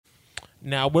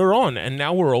now we're on, and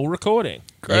now we're all recording.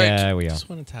 Great. Yeah, we are. Just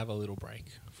wanted to have a little break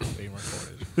from being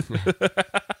recorded.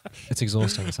 It's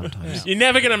exhausting sometimes. You're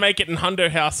never going to make it in Hundo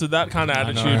House with that kind of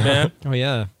attitude, man. Oh,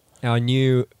 yeah. Our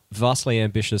new vastly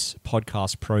ambitious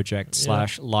podcast project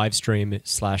 / live stream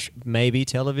 / maybe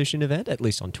television event, at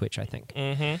least on Twitch, I think.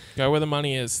 Go where the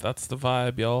money is. That's the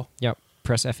vibe, y'all. Yep.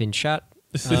 Press F in chat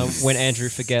when Andrew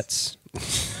forgets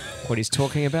what he's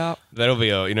talking about. That'll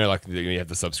be like you have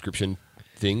the subscription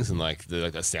things and like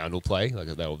a sound will play. Like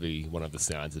that will be one of the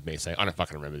sounds of me saying, "I don't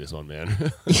fucking remember this one, man."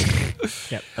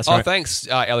 Yep, that's Oh, right. thanks,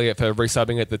 Elliot, for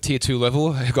resubbing at the tier 2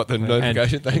 level. I got the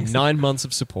notification. And Thanks. 9 months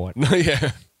of support.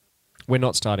 Yeah. We're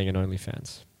not starting an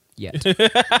OnlyFans yet.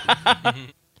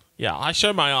 Yeah, I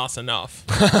show my ass enough.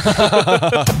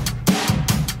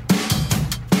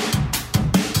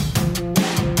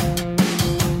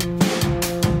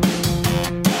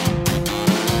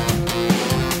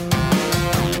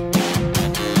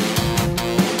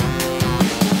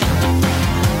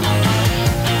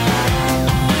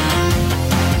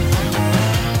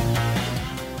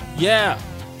 Yeah,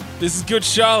 this is Good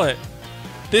Charlotte.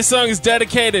 This song is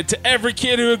dedicated to every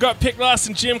kid who got picked last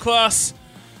in gym class,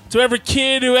 to every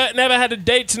kid who never had a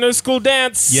date to no school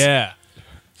dance, Yeah.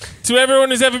 to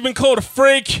everyone who's ever been called a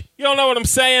freak. You all know what I'm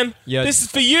saying. Yeah. This is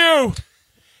for you.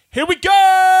 Here we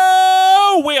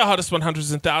go! We are Hottest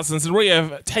 100s and Thousands, and we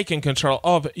have taken control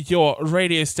of your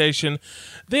radio station.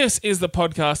 This is the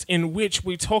podcast in which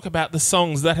we talk about the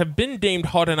songs that have been deemed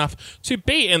hot enough to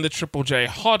be in the Triple J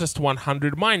Hottest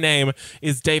 100. My name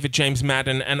is David James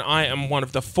Madden, and I am one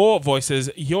of the 4 voices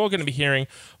you're going to be hearing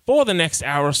for the next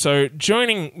hour or so.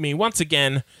 Joining me once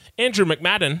again, Andrew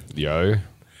McMadden, Yo.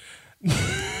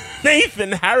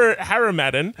 Nathan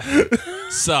Harrimadden,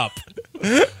 Sup.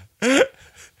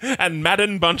 and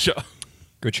Madden Buncher.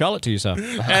 Good Charlotte to you, sir.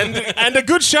 And a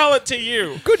good Charlotte to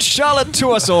you. Good Charlotte to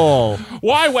us all.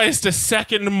 Why waste a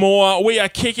second more? We are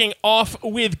kicking off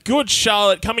with Good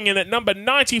Charlotte coming in at number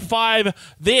 95.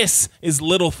 This is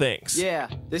Little Things. Yeah,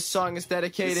 this song is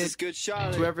dedicated This is Good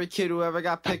Charlotte. to every kid who ever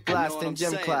got picked I know last what in I'm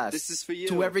gym saying. class. This is for you.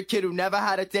 To every kid who never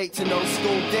had a date to no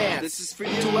school dance. This is for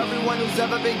you. To everyone who's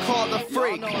ever been called a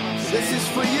freak. know what I'm This saying. is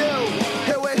for you.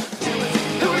 Here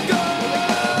we go.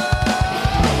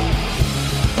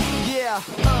 Yeah.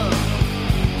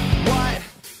 What?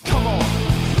 Come on.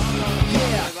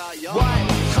 Yeah. about y'all? What?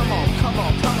 Come on.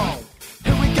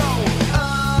 Here we go.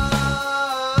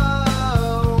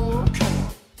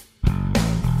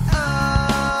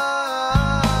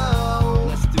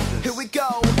 Let's do this. Here we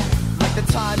go. Like the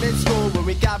time in school when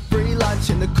we got free lunch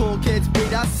and the cool kids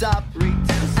beat us up.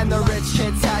 And the rich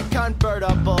kids had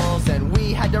convertibles and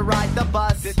we had to ride the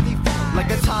bus. Like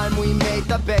the time we made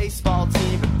the baseball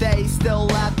team but they still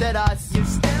laughed at us.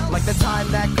 Like the time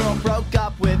that girl broke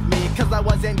up with me cause I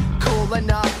wasn't cool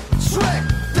enough. Trick!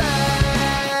 Thanks!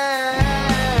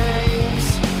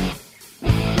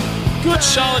 Good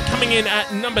Charlotte coming in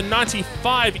at number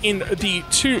 95 in the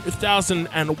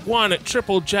 2001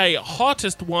 Triple J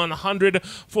Hottest 100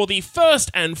 for the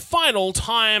first and final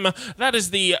time. That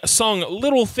is the song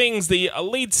Little Things, the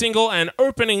lead single and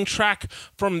opening track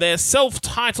from their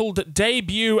self-titled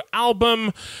debut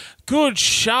album. Good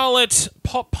Charlotte,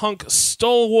 pop-punk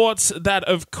stalwarts that,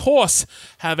 of course,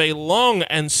 have a long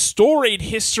and storied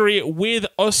history with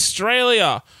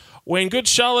Australia. When Good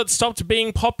Charlotte stopped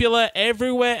being popular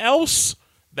everywhere else,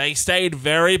 they stayed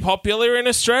very popular in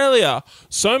Australia.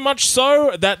 So much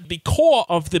so that the core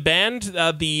of the band,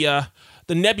 the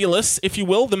Nebulous, if you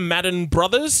will, the Madden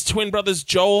brothers, twin brothers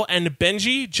Joel and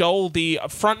Benji. Joel, the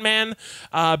frontman,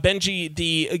 Benji,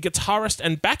 the guitarist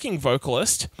and backing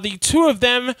vocalist. The two of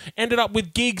them ended up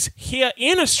with gigs here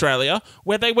in Australia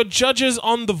where they were judges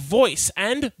on The Voice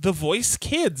and The Voice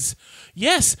Kids.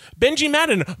 Yes, Benji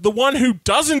Madden, the one who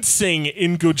doesn't sing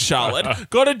in Good Charlotte,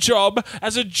 got a job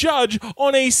as a judge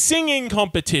on a singing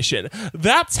competition.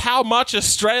 That's how much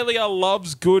Australia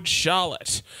loves Good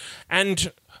Charlotte.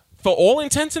 And for all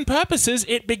intents and purposes,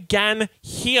 it began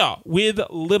here with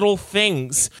Little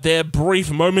Things. Their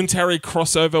brief momentary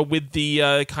crossover with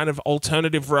the kind of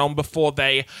alternative realm before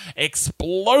they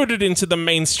exploded into the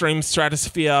mainstream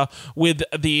stratosphere with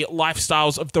the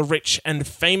Lifestyles of the Rich and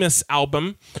Famous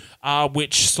album,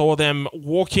 which saw them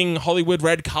walking Hollywood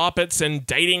red carpets and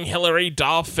dating Hilary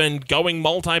Duff and going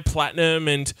multi-platinum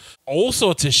and all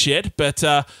sorts of shit. But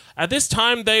at this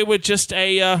time, they were just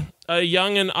a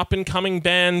young and up-and-coming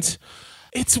band.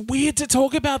 It's weird to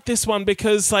talk about this one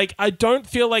because, like, I don't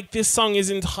feel like this song is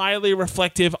entirely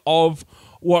reflective of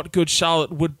what Good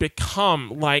Charlotte would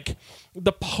become. Like,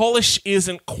 the polish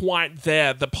isn't quite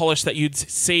there, the polish that you'd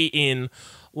see in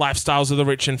Lifestyles of the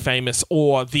Rich and Famous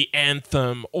or The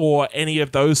Anthem or any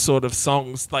of those sort of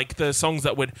songs, like the songs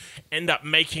that would end up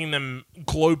making them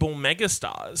global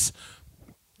megastars.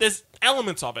 There's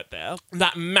elements of it there.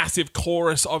 That massive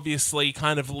chorus obviously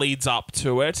kind of leads up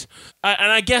to it.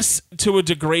 And I guess to a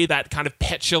degree that kind of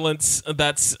petulance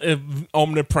that's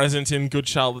omnipresent in Good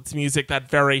Charlotte's music, that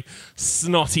very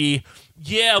snotty,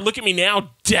 yeah, look at me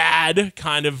now, dad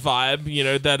kind of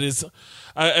vibe, that is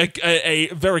a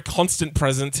very constant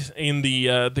present in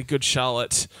the Good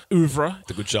Charlotte oeuvre.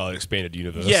 The Good Charlotte Expanded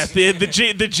Universe. Yeah, the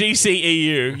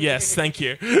GCEU. Yes, thank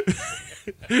you.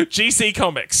 GC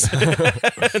Comics.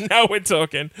 Now we're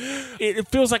talking. It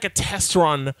feels like a test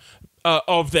run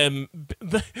of them.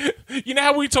 You know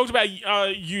how we talked about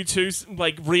U2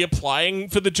 like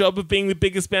reapplying for the job of being the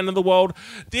biggest band in the world?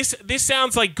 This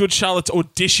sounds like Good Charlotte's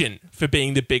audition for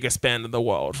being the biggest band in the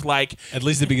world. Like, At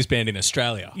least the biggest band in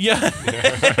Australia. yeah,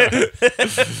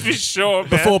 for sure. Man.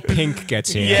 Before Pink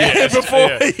gets here. yeah,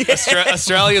 before.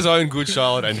 Australia's own Good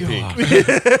Charlotte and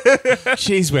Pink.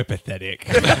 She's we're pathetic.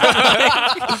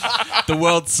 The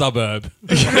world's suburb.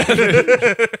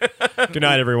 Good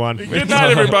night, everyone. Good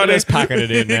night, everybody. Let's packing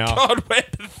it in now. God, we're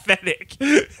pathetic.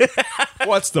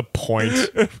 What's the point?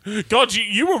 God,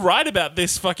 you were right about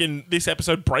this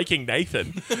episode breaking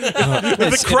Nathan.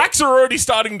 The cracks are already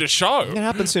starting to show. It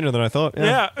happened sooner than I thought.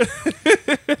 Yeah.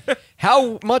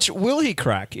 How much will he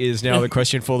crack is now the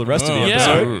question for the rest of the Yeah.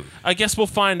 episode. I guess we'll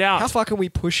find out. How far can we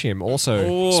push him? Also,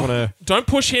 Oh, just wanna... Don't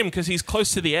push him because he's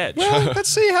close to the edge. Well, let's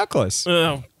see how close.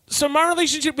 So my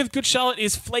relationship with Good Charlotte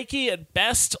is flaky at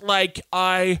best. Like,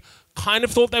 I kind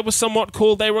of thought they were somewhat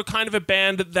cool. They were kind of a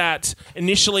band that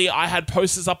initially I had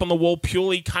posters up on the wall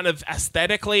purely kind of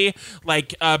aesthetically.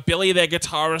 Like, Billy, their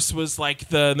guitarist, was like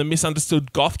the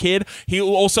misunderstood goth kid. He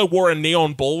also wore a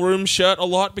Neon Ballroom shirt a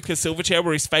lot because Silverchair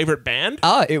were his favorite band.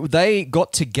 They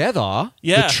got together,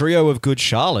 Yeah. the trio of Good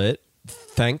Charlotte,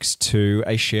 thanks to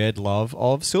a shared love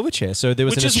of Silverchair. So there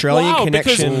was Which an is Australian wild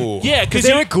connection. because- yeah, because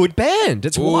they're a good band.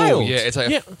 It's wild. Yeah, it's like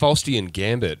Yeah. a Faustian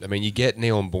gambit. I mean, you get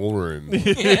Neon Ballroom,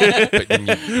 but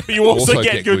then you also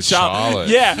get Good Charlotte.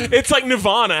 Yeah, it's like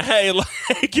Nirvana. Hey,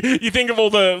 like, you think of all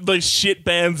the shit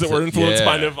bands that were influenced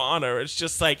by Yeah. Nirvana. It's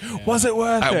just like, was it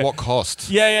worth it? At what cost?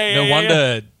 Yeah. No yeah.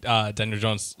 wonder Daniel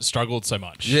Johns struggled so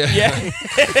much. Yeah.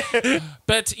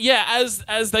 But yeah,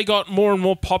 as they got more and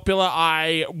more popular,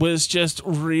 I was just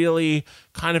really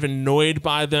kind of annoyed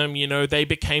by them. They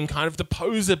became kind of the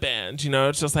poser band.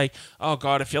 It's just like, oh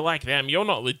God, if you're like them, you're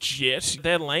not legit.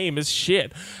 They're lame as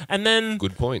shit. And then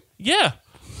Good point. yeah.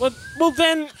 Well,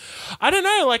 then, I don't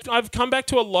know. Like, I've come back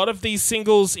to a lot of these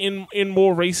singles in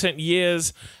more recent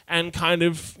years and kind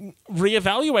of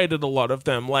reevaluated a lot of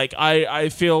them. Like, I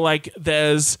feel like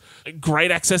there's great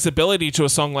accessibility to a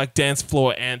song like Dance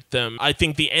Floor Anthem. I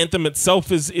think the anthem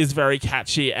itself is very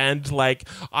catchy, and like,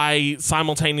 I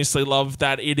simultaneously love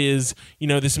that it is,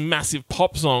 this massive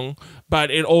pop song,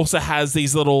 but it also has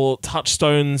these little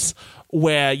touchstones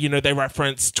where, they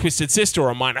reference Twisted Sister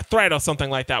or Minor Threat or something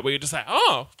like that, where you're just like,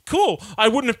 oh, cool. I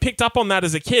wouldn't have picked up on that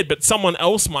as a kid, but someone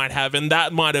else might have, and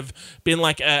that might have been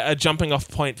like a jumping off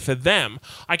point for them.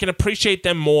 I can appreciate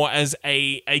them more as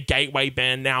a gateway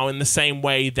band now, in the same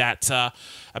way that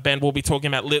a band we'll be talking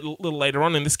about little later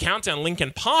on in this countdown,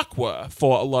 Linkin Park, were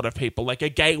for a lot of people, like a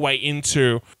gateway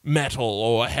into metal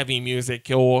or heavy music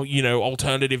or,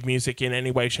 alternative music in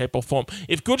any way, shape or form.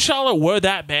 If Good Charlotte were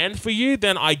that band for you,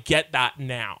 then I get that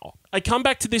now. I come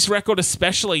back to this record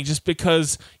especially just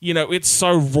because, it's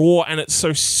so raw and it's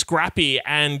so scrappy,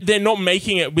 and they're not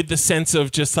making it with the sense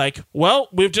of just like, well,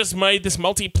 we've just made this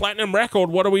multi-platinum record,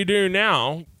 what do we do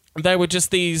now? They were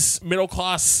just these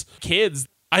middle-class kids.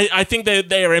 I think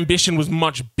their ambition was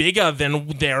much bigger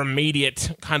than their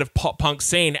immediate kind of pop-punk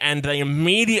scene, and they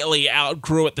immediately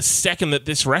outgrew it the second that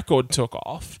this record took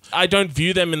off. I don't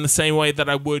view them in the same way that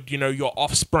I would, your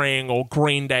Offspring or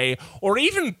Green Day or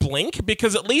even Blink,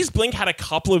 because at least Blink had a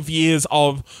couple of years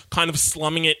of kind of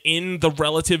slumming it in the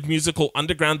relative musical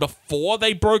underground before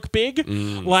they broke big.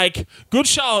 Like, Good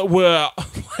Charlotte were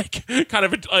like kind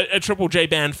of a Triple J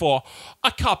band for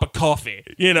a cup of coffee,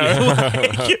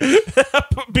 like,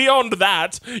 beyond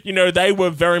that, they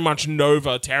were very much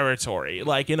Nova territory,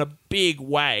 like in a big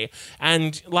way.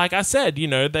 And like I said,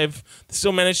 they've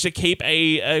still managed to keep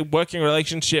a working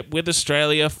relationship with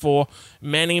Australia for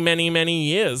many, many, many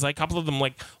years. Like, a couple of them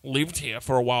like lived here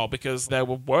for a while because they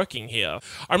were working here.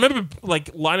 I remember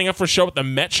like lining up for a show at the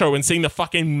Metro and seeing the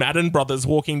fucking Madden brothers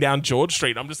walking down George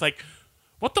Street. I'm just like,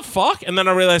 what the fuck? And then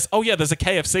I realized, oh yeah, there's a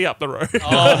KFC up the road.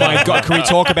 Oh my God, can we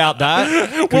talk about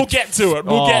that? We'll get to it.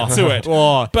 We'll get to it.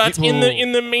 Oh. But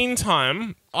in the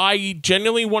meantime, I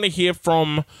genuinely want to hear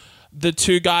from the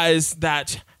two guys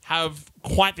that have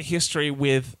quite the history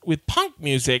with punk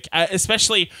music,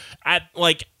 especially at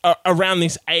around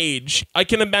this age. I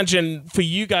can imagine for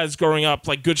you guys growing up,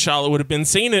 like Good Charlotte would have been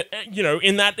seen,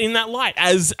 in that light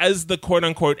as the quote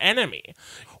unquote enemy.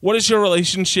 What is your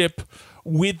relationship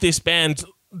with this band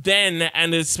then,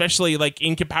 and especially like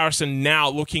in comparison now,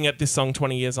 looking at this song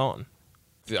 20 years on?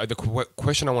 The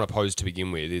question I want to pose to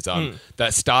begin with is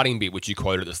that starting bit which you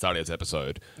quoted at the start of this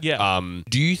episode. Yeah.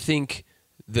 Do you think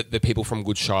that the people from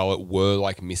Good Charlotte were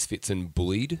like misfits and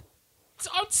bullied?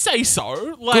 I'd say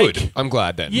so. Good. I'm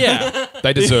glad then. Yeah.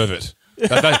 They deserve it.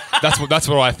 That's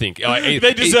what I think.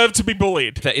 They deserve to be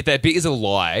bullied. If their bit is a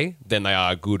lie, then they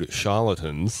are good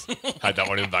charlatans. Had that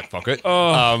one in the back pocket.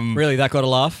 Really, that got a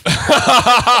laugh?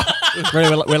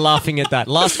 Really, we're laughing at that.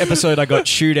 Last episode, I got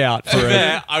chewed out for it.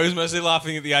 Yeah, I was mostly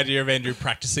laughing at the idea of Andrew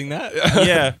practicing that.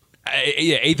 Yeah.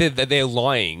 Either they're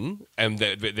lying and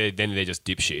then they're just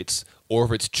dipshits, or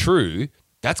if it's true,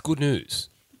 that's good news.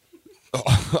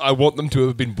 I want them to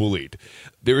have been bullied.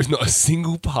 There is not a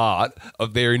single part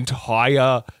of their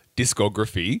entire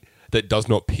discography that does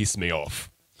not piss me off.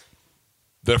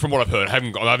 From what I've heard, I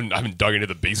haven't dug into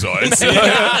the B-sides.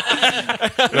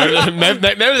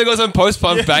 Maybe they got some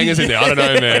post-punk bangers in there. I don't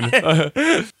know,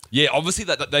 man. Yeah, obviously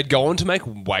they'd go on to make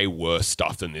way worse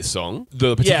stuff than this song.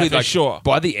 Particularly, for sure.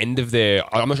 By the end of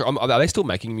I'm not sure. Are they still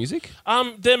making music?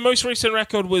 Their most recent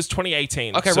record was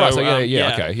 2018. Okay, right. So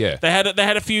yeah. They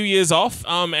had a few years off.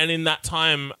 And in that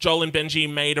time, Joel and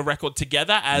Benji made a record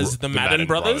together as the Madden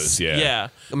Brothers. Yeah.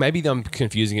 Maybe I'm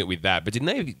confusing it with that, but didn't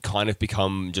they kind of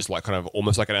become just like kind of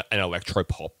almost like an electro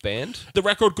pop band? The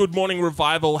record Good Morning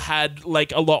Revival had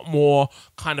like a lot more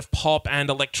kind of pop and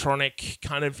electronic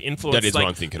kind of influence. That is what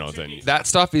I'm thinking of then. That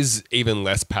stuff is even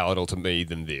less palatable to me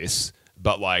than this,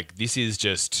 but like this is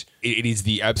just, it is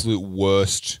the absolute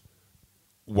worst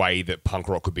way that punk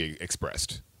rock could be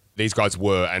expressed. These guys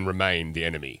were and remain the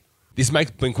enemy. This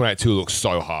makes Blink-182 look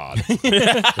so hard.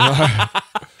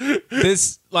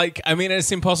 There's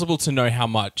it's impossible to know how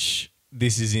much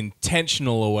this is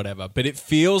intentional or whatever, but it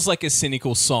feels like a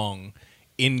cynical song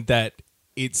in that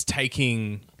it's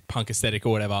taking punk aesthetic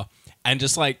or whatever and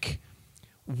just like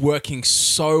working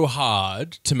so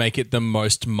hard to make it the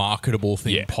most marketable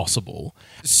thing possible.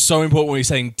 So important when you're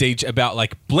saying Deej about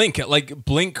like Blink. Like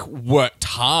Blink worked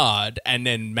hard and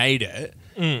then made it.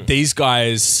 These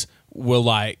guys were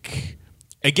like,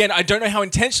 again, I don't know how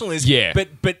intentional it is,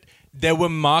 but there were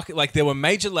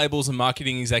major labels and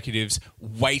marketing executives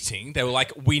waiting. They were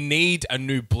like, we need a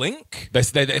new Blink.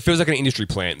 It feels like an industry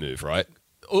plant move, right?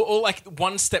 Or like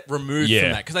one step removed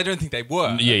from that, because I don't think they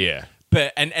were. Yeah.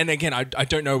 But and again, I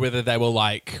don't know whether they were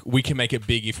like, we can make it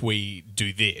big if we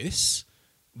do this.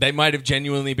 They might have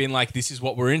genuinely been like, this is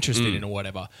what we're interested in or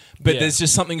whatever. But there's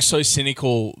just something so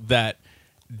cynical that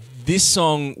this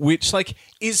song, which like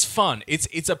is fun,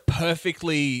 it's a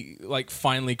perfectly like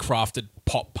finely crafted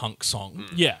pop punk song.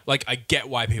 Yeah. Like I get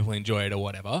why people enjoy it or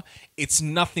whatever. It's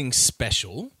nothing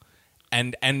special.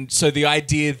 And so the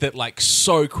idea that like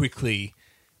so quickly,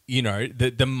 you know,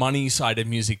 the money side of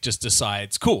music just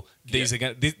decides, cool, these are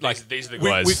the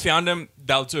guys. We found them,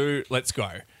 they'll do, let's go.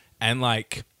 And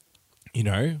like, you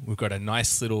know, we've got a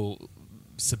nice little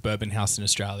suburban house in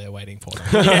Australia waiting for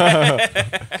them.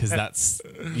 Because that's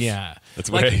where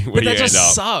but you that end just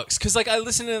up. sucks. Because like I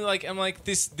listen to like, I'm like,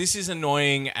 this is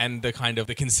annoying, and the kind of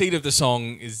the conceit of the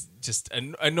song is just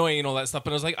annoying and all that stuff.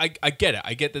 But I was like, I get it.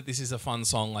 I get that this is a fun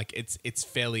song. Like it's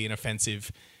fairly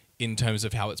inoffensive in terms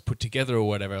of how it's put together or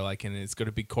whatever, like, and it's got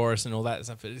a big chorus and all that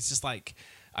stuff. But it's just like,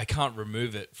 I can't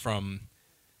remove it from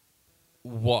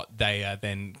what they are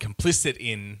then complicit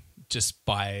in just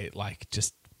by like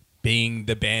just being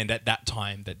the band at that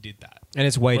time that did that. And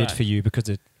it's weighted for you because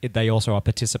they also are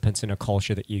participants in a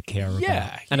culture that you care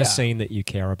about. And a scene that you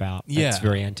care about. Yeah. It's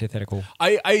very antithetical.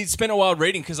 I spent a while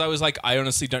reading because I was like, I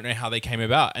honestly don't know how they came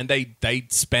about. And they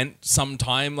spent some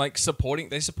time like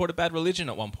they supported Bad Religion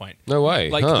at one point. No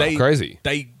way. Like Crazy.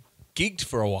 They gigged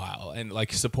for a while and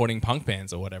like supporting punk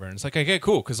bands or whatever. And it's like, okay,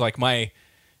 cool. Because like my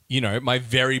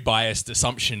very biased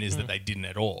assumption is that they didn't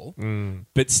at all.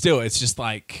 But still, it's just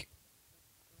like,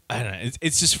 I don't know.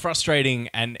 It's just frustrating,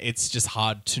 and it's just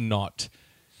hard to not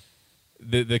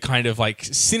the kind of like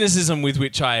cynicism with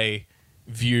which I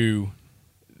view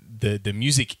the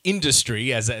music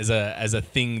industry as a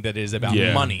thing that is about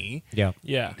money. Yeah.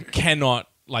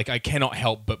 I cannot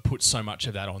help but put so much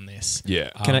of that on this. Yeah.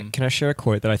 Can I share a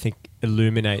quote that I think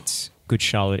illuminates Good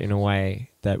Charlotte in a way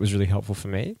that was really helpful for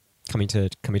me? Coming to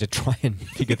try and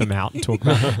figure them out and talk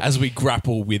about them. As we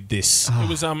grapple with this. It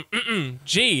was,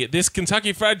 gee, this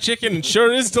Kentucky Fried Chicken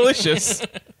sure is delicious.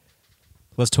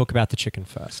 Let's talk about the chicken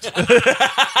first.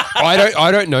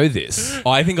 I don't know this.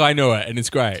 I think I know it, and it's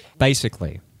great.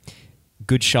 Basically,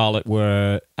 Good Charlotte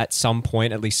were, at some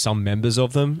point, at least some members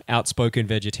of them, outspoken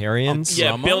vegetarians.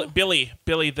 Yeah, Drummer? Billy,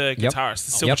 the Yep.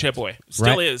 guitarist, the Yep. Silverchair boy,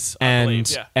 still Right. is, I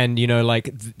believe. Yeah. And you know, like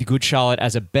the Good Charlotte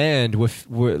as a band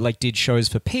were like did shows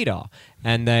for Peter,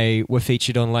 and they were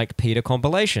featured on like Peter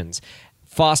compilations.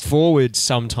 Fast forward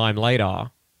sometime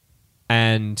later,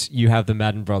 and you have the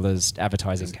Madden Brothers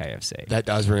advertising KFC. That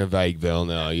does ring a vague bell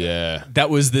now. Yeah. That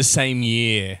was the same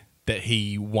year that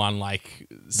he won like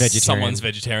Vegetarian. someone's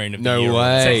vegetarian of the No year.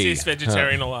 way. Sexiest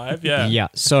vegetarian alive. Yeah. Yeah.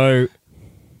 So,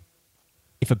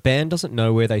 if a band doesn't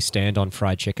know where they stand on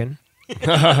fried chicken,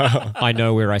 I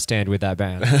know where I stand with that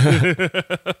band.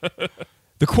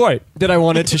 The quote that I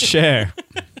wanted to share.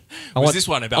 Was this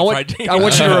one about fried chicken? I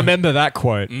want you to remember that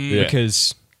quote Yeah.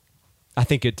 because I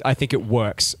think it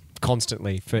works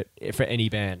constantly for any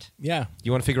band. Yeah.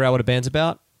 You want to figure out what a band's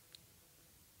about?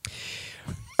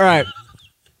 All right.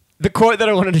 The quote that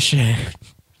I wanted to share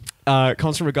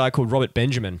comes from a guy called Robert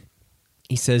Benjamin.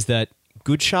 He says that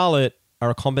Good Charlotte are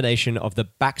a combination of the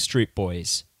Backstreet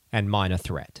Boys and Minor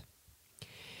Threat.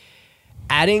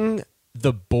 Adding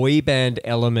the boy band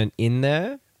element in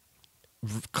there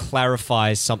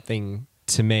clarifies something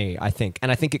to me, I think.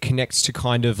 And I think it connects to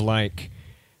kind of like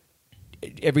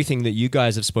everything that you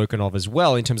guys have spoken of as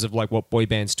well in terms of like what boy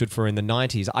bands stood for in the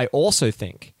 90s. I also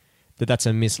think that that's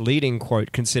a misleading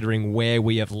quote considering where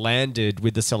we have landed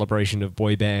with the celebration of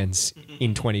boy bands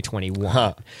in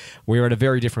 2021. We're at a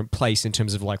very different place in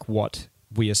terms of like what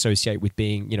we associate with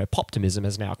being, you know, poptimism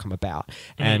has now come about.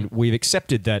 And we've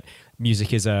accepted that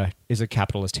music is a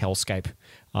capitalist hellscape.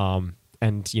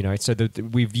 And, you know, so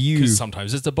we view... Because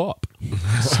sometimes it's a bop.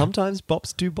 Sometimes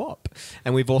bops do bop.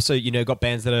 And we've also, you know, got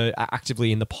bands that are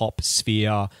actively in the pop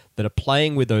sphere that are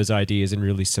playing with those ideas in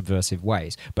really subversive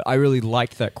ways. But I really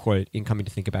liked that quote in coming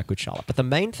to think about Good Charlotte. But the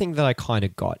main thing that I kind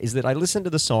of got is that I listened to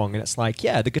the song and it's like,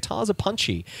 yeah, the guitars are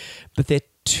punchy, but they're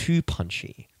too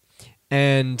punchy.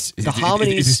 And the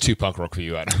harmonies... Is this too punk rock for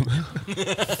you, Adam?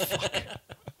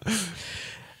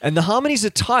 And the harmonies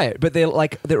are tight, but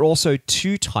they're also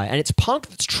too tight. And it's punk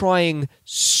that's trying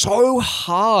so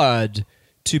hard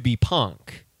to be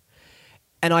punk.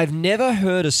 And I've never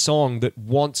heard a song that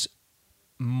wants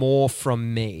more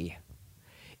from me.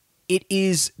 It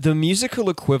is the musical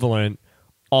equivalent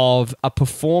of a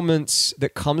performance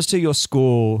that comes to your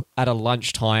school at a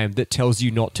lunchtime that tells you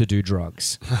not to do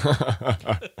drugs.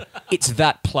 It's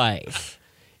that play.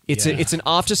 It's an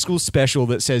after-school special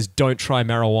that says, don't try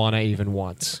marijuana even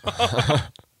once.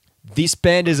 This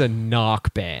band is a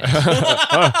narc band.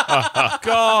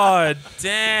 God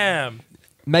damn.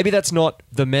 Maybe that's not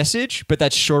the message, but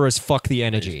that's sure as fuck the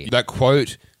energy. That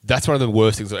quote, that's one of the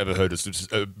worst things I've ever heard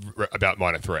about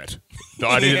Minor Threat. The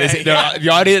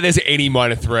idea that there's any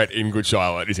Minor Threat in Good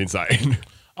Charlotte is insane.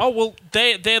 Oh, well,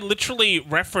 they're literally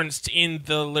referenced in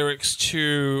the lyrics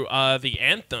to the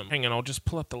anthem. Hang on, I'll just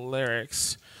pull up the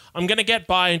lyrics. I'm going to get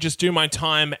by and just do my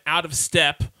time out of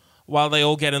step while they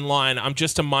all get in line. I'm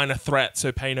just a minor threat,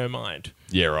 so pay no mind.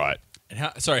 Yeah, right. And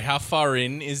how far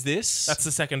in is this? That's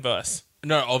the second verse.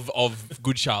 No, of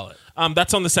Good Charlotte.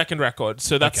 That's on the second record.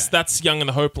 So that's Young and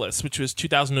the Hopeless, which was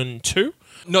 2002.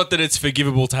 Not that it's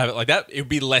forgivable to have it like that. It would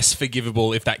be less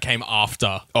forgivable if that came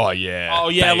after. Oh, yeah. Oh,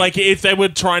 yeah, like if they were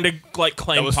trying to like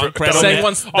claim punk credit on, their,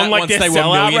 once on like they their were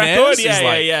sellout millionaires record. is Yeah,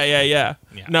 like- yeah.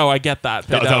 No, I get that.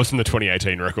 That was from the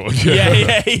 2018 record.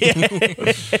 yeah.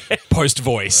 Post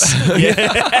Voice.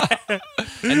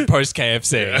 And post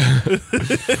KFC.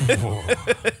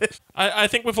 I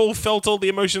think we've all felt all the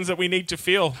emotions that we need to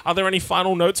feel. Are there any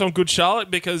final notes on Good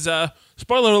Charlotte? Because,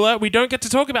 spoiler alert, we don't get to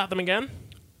talk about them again.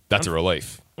 That's a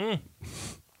relief.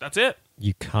 That's it.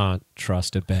 You can't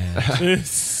trust a band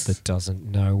that doesn't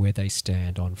know where they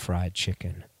stand on fried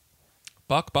chicken.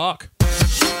 Buck.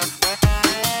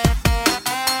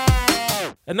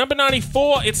 At number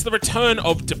 94, it's the return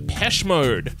of Depeche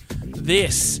Mode.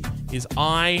 This is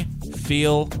I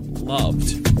Feel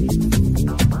Loved.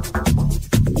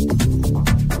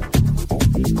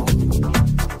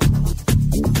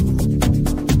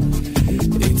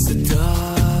 It's a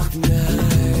dark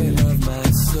night of my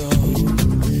soul,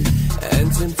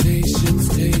 and temptation's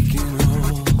taking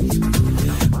hold.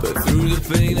 But through the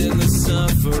pain and the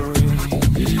suffering,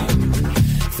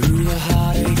 through the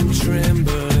heartache and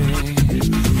trembling,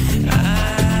 I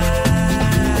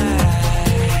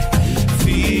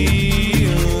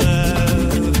feel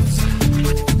loved.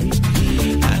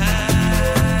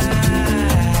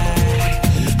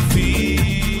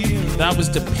 That was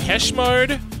Depeche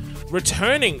Mode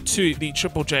returning to the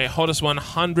Triple J Hottest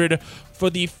 100 for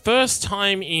the first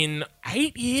time in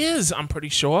 8 years, I'm pretty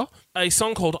sure, a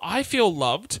song called I Feel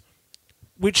Loved,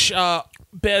 which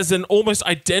bears an almost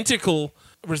identical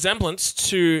resemblance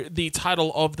to the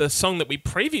title of the song that we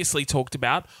previously talked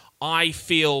about, I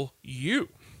Feel You,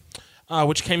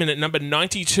 which came in at number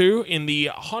 92 in the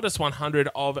Hottest 100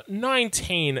 of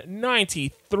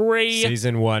 1993.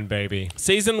 Season 1, baby.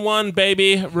 Season 1,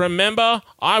 baby. Remember,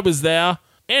 I was there.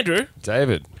 Andrew,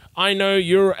 David. I know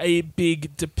you're a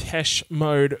big Depeche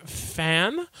Mode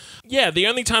fan. Yeah, the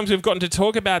only times we've gotten to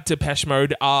talk about Depeche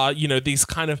Mode are, these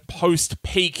kind of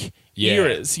post-peak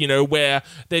eras, where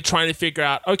they're trying to figure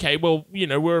out, okay, well,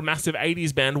 we're a massive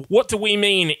 80s band. What do we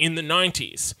mean in the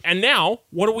 90s? And now,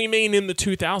 what do we mean in the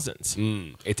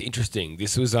 2000s? It's interesting.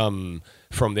 This was from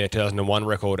their 2001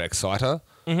 record, Exciter.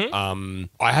 I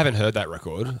haven't heard that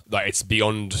record. Like, it's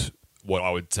beyond what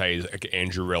I would say is like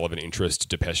Andrew relevant interest,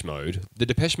 Depeche Mode. The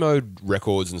Depeche Mode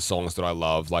records and songs that I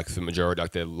love, like the majority,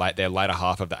 like their later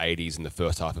half of the 80s and the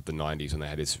first half of the 90s when they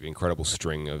had this incredible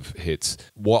string of hits.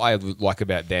 What I like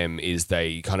about them is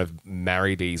they kind of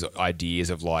marry these ideas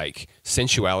of like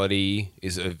sensuality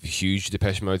is a huge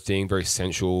Depeche Mode thing, very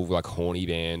sensual, like horny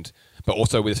band, but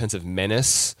also with a sense of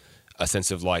menace, a sense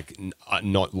of like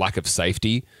not lack of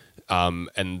safety.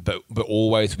 But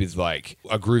always with like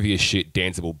a groovy as shit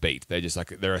danceable beat.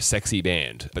 They're a sexy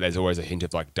band, but there's always a hint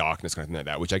of like darkness kind of thing like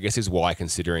that, which I guess is why,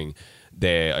 considering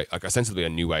they're like ostensibly a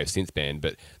new wave synth band,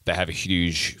 but they have a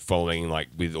huge following like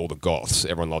with all the goths.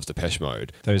 Everyone loves Depeche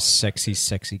Mode. Those sexy,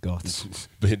 sexy goths.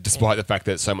 But despite the fact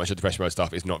that so much of Depeche Mode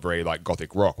stuff is not very like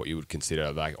gothic rock, what you would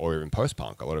consider like, or even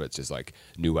post-punk, a lot of it's just like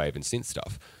new wave and synth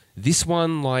stuff. This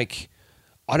one, like,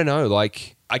 I don't know,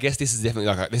 like, I guess this is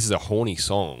definitely like this is a horny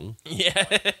song. Yeah.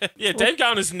 Dave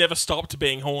Garner's never stopped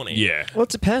being horny. Yeah. Well, it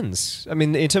depends. I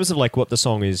mean, in terms of like what the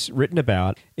song is written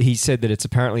about, he said that it's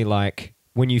apparently like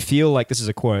when you feel like, this is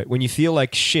a quote, when you feel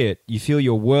like shit, you feel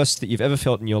your worst that you've ever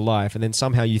felt in your life, and then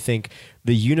somehow you think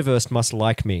the universe must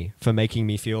like me for making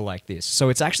me feel like this. So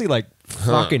it's actually like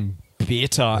fucking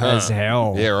bitter as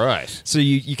hell. Yeah, right. So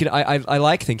you can I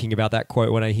like thinking about that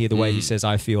quote when I hear the way he says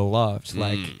I feel loved.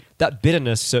 Like that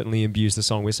bitterness certainly imbues the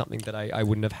song with something that I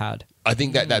wouldn't have had. I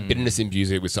think that bitterness imbues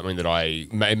it with something that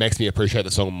it makes me appreciate the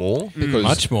song more because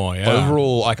Much more, yeah.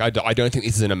 Overall, like I don't think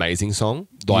this is an amazing song.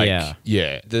 Like,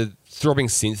 Yeah. The throbbing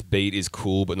synth beat is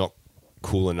cool, but not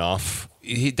cool enough.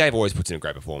 Dave always puts in a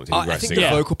great performance. He's a great I think singer.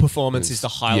 the vocal performance is the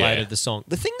highlight Yeah. of the song.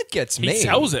 The thing that gets He me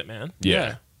sells it, man.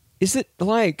 Yeah. is that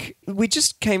like we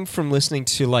just came from listening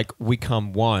to like We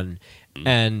Come One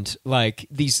and like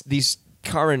these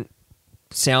current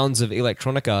sounds of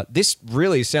electronica. This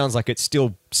really sounds like it's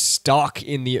still stuck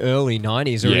in the early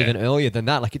 90s or Yeah. even earlier than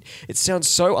that. Like it sounds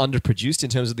so underproduced in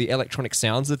terms of the electronic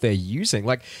sounds that they're using.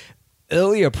 Like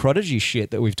earlier Prodigy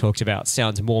shit that we've talked about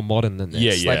sounds more modern than this.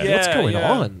 Yeah, yeah. Like what's Yeah, going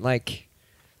yeah. on? Like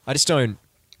I just don't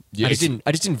Yeah, I just didn't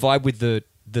vibe with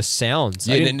the sounds.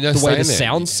 Yeah, I didn't, no, the way same the there.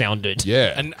 sounds sounded.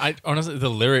 Yeah. And I honestly, the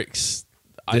lyrics,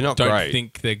 I They're not don't great.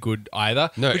 think they're good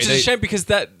either. No, which is they- a shame because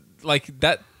that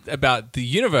about the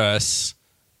universe,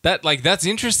 that's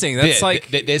interesting. That's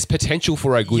there's potential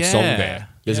for a good song Yeah. there.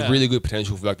 There's Yeah. really good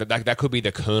potential for that could be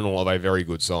the kernel of a very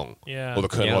good song. Yeah. Or the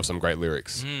kernel Yeah. of some great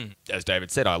lyrics. As David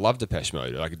said, I love Depeche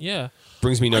Mode. Like, it Yeah.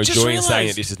 brings me no I just joy in saying realised-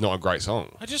 that this is not a great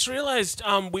song. I just realized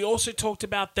we also talked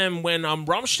about them when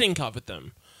Rammstein covered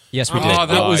them. Yes, we did. Oh,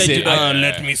 that was They it. did,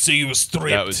 Let Me See You Stripped.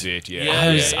 That was it, yeah. Yeah.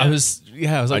 I was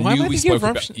like, I why knew am I we thinking of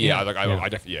spoke about. Rammstein? Yeah, I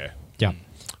definitely, yeah. Yeah.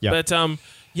 Yeah. But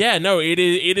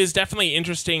it is definitely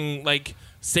interesting, like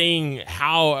seeing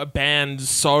how a band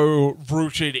so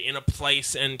rooted in a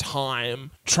place and time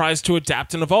tries to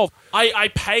adapt and evolve. I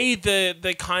pay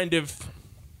the kind of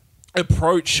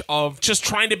approach of just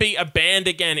trying to be a band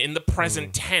again in the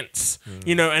present tense,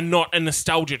 and not a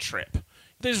nostalgia trip.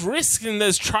 There's risk and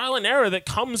there's trial and error that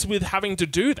comes with having to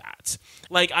do that.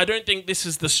 Like, I don't think this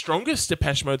is the strongest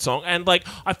Depeche Mode song, and like,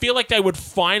 I feel like they would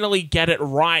finally get it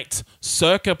right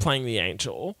circa Playing the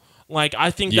Angel. Like,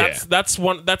 I think Yeah.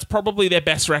 that's probably their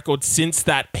best record since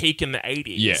that peak in the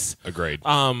 80s. Yeah, agreed.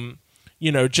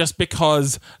 Just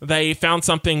because they found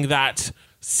something that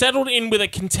settled in with a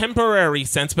contemporary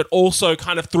sense, but also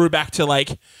kind of threw back to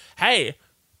like, hey,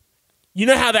 you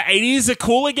know how the 80s are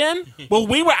cool again? Well,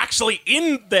 we were actually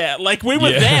in there. Like, we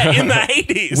were there in the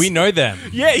 80s. We know them.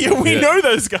 We know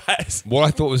those guys. What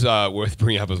I thought was worth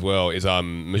bringing up as well is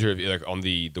like on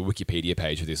the Wikipedia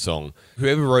page of this song.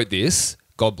 Whoever wrote this,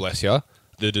 God bless you.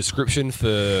 The description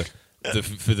for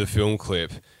the film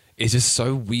clip is just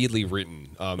so weirdly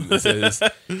written. It says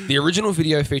the original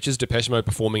video features Depeche Mode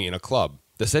performing in a club.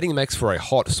 The setting makes for a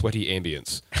hot, sweaty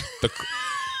ambience.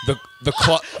 The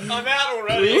club. I'm out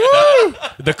already.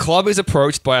 The club is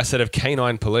approached by a set of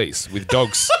canine police with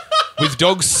dogs, with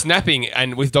dogs snapping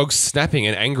and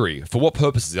angry. For what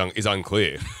purpose is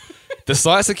unclear. The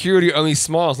site security only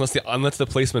smiles unless the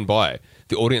policemen buy.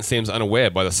 The audience seems unaware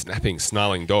by the snapping,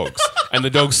 snarling dogs, and the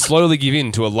dogs slowly give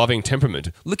in to a loving temperament,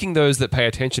 licking those that pay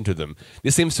attention to them.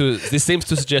 This seems to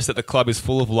suggest that the club is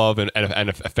full of love and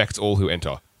affects all who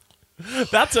enter.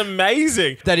 That's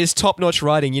amazing. That is top-notch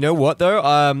writing. You know what, though?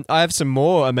 I have some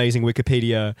more amazing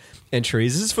Wikipedia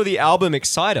entries. This is for the album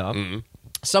Exciter.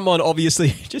 Someone, obviously,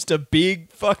 just a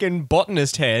big fucking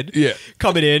botanist head, Yeah.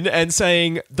 coming in and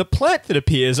saying, the plant that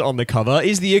appears on the cover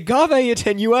is the Agave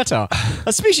attenuata,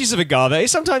 a species of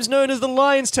agave sometimes known as the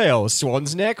lion's tail,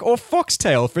 swan's neck, or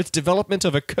foxtail for its development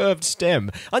of a curved stem,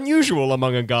 unusual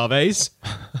among agaves.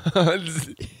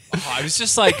 I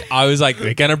was like,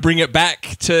 we're going to bring it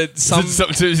back to some...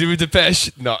 Something to do with Depeche?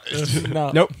 No.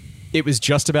 Nope. It was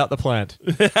just about the plant.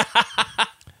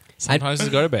 Sometimes it's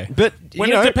got to be. But, When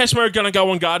you is know, Depeche Mode going to go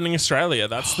on Gardening Australia?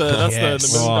 That's the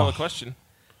Yes. $1 million Oh. question.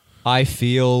 I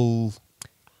feel...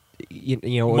 You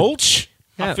know... Mulch?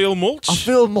 Yeah. I feel mulch. I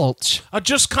feel mulch. I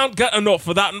just can't get enough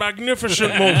of that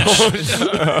magnificent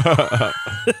mulch.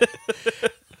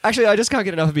 Actually, I just can't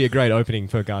get enough of be a great opening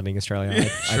for Gardening Australia.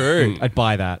 True. I'd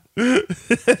buy that.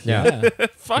 Yeah.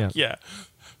 Fuck yeah.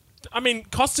 I mean,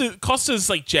 Costa's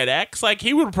like Jet X. Like,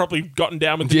 he would have probably gotten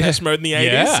down with Depeche Mode in the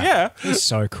 80s. Yeah. He's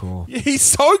so cool. He's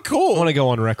so cool. I want to go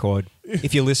on record.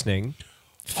 If you're listening,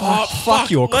 fuck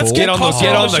you're Let's cool. get Get on Costa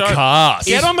the show. cast.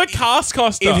 Get on the cast,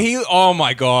 Costa. If he... Oh,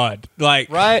 my God.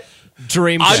 Like... right?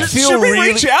 Dream I'd test. feel Should we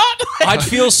really... reach out? I'd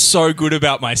feel so good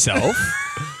about myself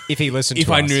if he listened if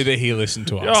to I us. knew that he listened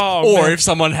to us. Oh, or man. if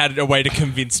someone had a way to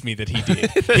convince me that he did.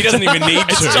 He doesn't even need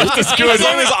to. just as good. As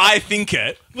long as I think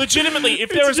it. Legitimately, if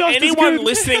there is just as anyone good.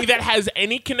 listening that has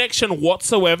any connection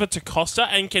whatsoever to Costa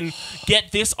and can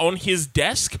get this on his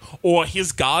desk or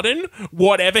his garden,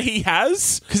 whatever he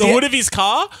has, the he- hood of his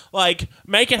car, like,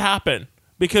 make it happen.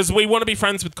 Because we want to be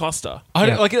friends with Costa. I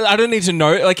don't, Yeah. I don't need to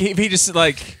know. Like, if he just,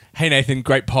 like, hey, Nathan,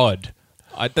 great pod.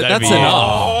 That's be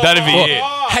enough. That'd be it.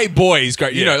 Hey, boys,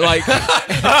 great. You know, like...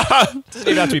 Doesn't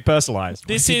even have to be personalized.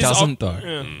 This He is doesn't,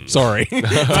 though. Sorry.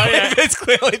 It's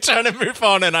clearly trying to move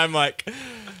on, and I'm like... You're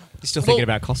still thinking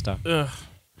about Costa.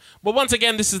 Well, once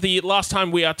again, this is the last time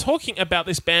we are talking about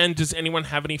this band. Does anyone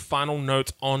have any final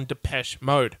notes on Depeche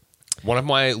Mode? One of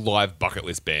my live bucket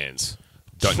list bands.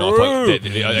 Don't True. know if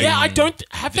Yeah, I don't.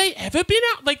 Have they ever been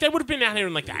out? Like, they would have been out here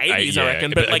in like the 80s, yeah, I reckon.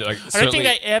 but, But like, like, I don't certainly-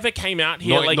 think they ever came out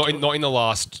here. Not in the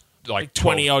last like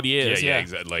 20 12 odd years. Yeah,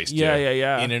 Yeah, at least.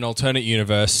 Yeah. In an alternate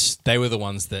universe, they were the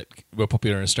ones that were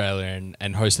popular in Australia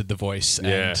and hosted The Voice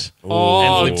Yeah.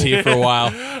 Oh, and lived here for a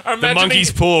while. The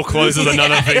monkey's paw closes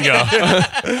another finger.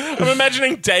 I'm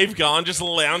imagining Dave Garn just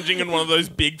lounging in one of those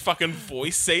big fucking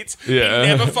voice seats. Yeah. He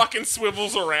never fucking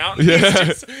swivels around. He's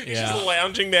just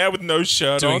lounging there with no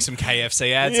shirt Doing on. some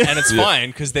KFC ads, and it's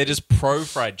fine because they're just pro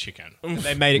fried chicken.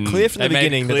 They made it clear from the They made it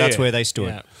beginning that that's clear. where they stood.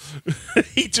 Yeah.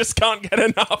 He just can't get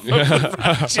enough of the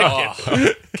fried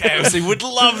chicken. KFC would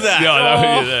love that.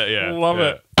 Love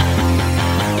it.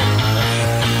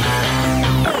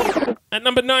 At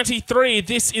number 93,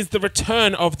 this is the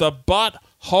return of the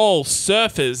Butthole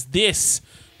Surfers. This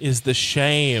is the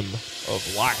shame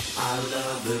of life. I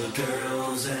love the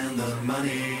girls and the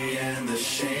money and the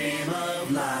shame of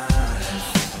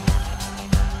life.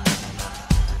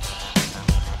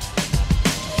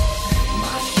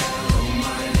 My shallow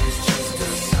mind is just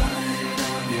a sign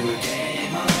of your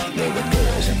game of There were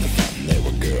girls in the front, and there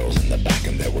were girls in the back,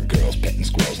 and there were girls petting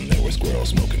squirrels, and there were squirrels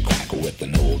smoking crack with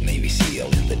an old Navy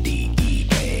SEAL in the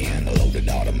DEA, and a loaded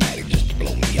automatic just to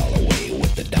blow me all away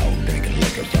with the dog drinking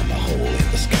liquor from a hole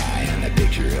in the sky, and a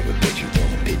picture of a picture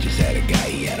throwing pitches at a guy.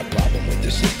 He had a problem with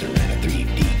his sister and a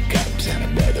 3D cups, and a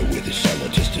brother with a shovel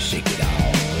just to shake it all up.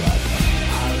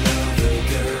 I love the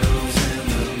girls and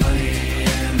the money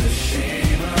and the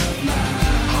shame of life.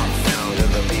 I'm found to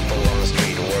the people on the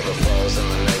street where the flaws in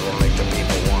the navel make the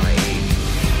people wanna eat.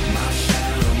 My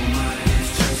shallow mind is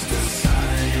just a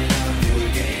sign of your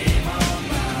game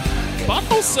of life.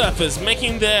 Butthole Surfers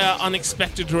making their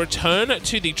unexpected return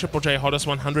to the Triple J Hottest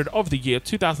 100 of the year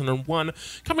 2001,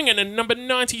 coming in at number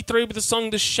 93 with the song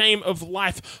The Shame of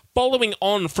Life, following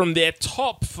on from their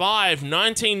top 5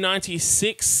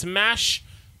 1996 smash,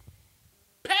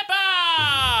 Pepper!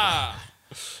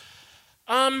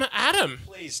 Adam.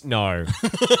 Please, no.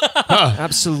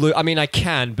 Absolutely. I mean, I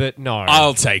can, but no.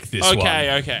 I'll take this one.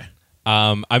 Okay.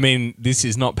 I mean, this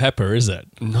is not Pepper, is it?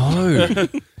 No,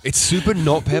 it's super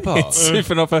not Pepper. It's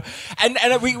super not Pepper. And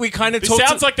we kind of It talked.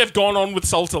 sounds like they've gone on with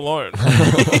Salt alone.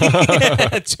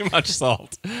 too much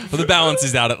salt. Well, the balance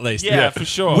is out at least. Yeah, for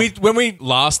sure. When we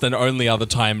last and only other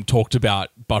time talked about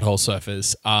Butthole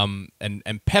Surfers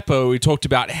and Pepper, we talked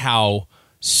about how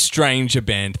strange a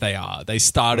band they are. They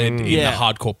started in Yeah. the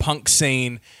hardcore punk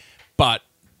scene, but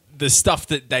the stuff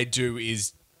that they do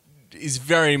is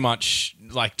very much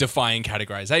like defying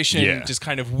categorization. Yeah. Just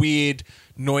kind of weird,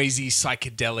 noisy,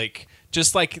 psychedelic.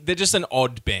 Just like they're just an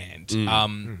odd band.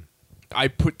 I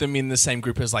put them in the same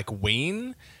group as like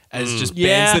Ween, as just Yeah,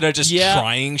 bands that are just yeah.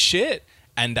 trying shit,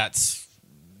 and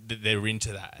they're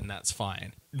into that, and that's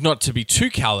fine. Not to be too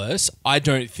callous, I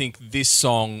don't think this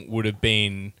song would have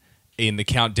been in the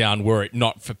countdown were it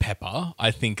not for Pepper.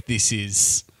 I think this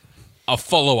is a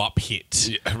follow-up hit,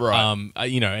 Yeah, right.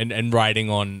 and riding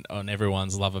on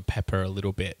everyone's love of Pepper a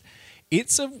little bit.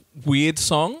 It's a weird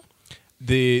song.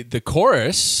 The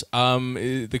chorus,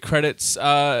 the credits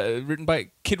written by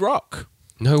Kid Rock.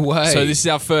 No way. So this is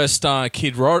our first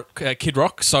Kid Rock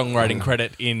songwriting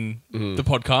credit in the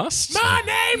podcast. My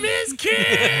name is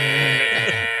Kid.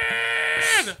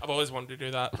 I've always wanted to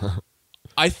do that.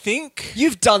 I think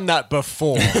You've done that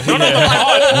before.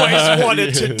 I always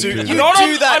wanted to do. You Not do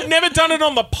on- that. I've never done it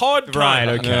on the pod. Right,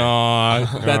 kinda. okay.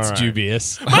 no, that's All right.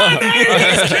 dubious.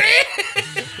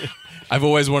 I've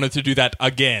always wanted to do that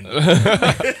again.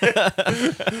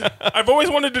 I've always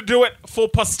wanted to do it for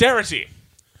posterity.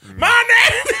 My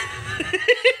name.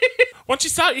 Once you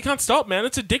start, you can't stop, man.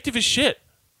 It's addictive as shit.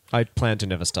 I plan to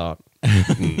never start.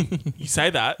 You say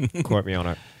that. Quote me on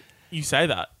it. You say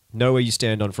that. Know where you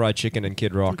stand on fried chicken and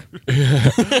Kid Rock.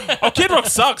 Oh, Kid Rock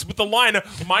sucks, but the line,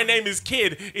 "My name is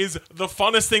Kid," is the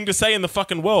funnest thing to say in the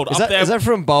fucking world. Is Up there, is that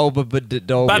from Bulba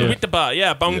Dol? Bad with the bar,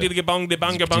 yeah. Bong digga bong de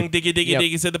bunga bong diggy diggy Yep.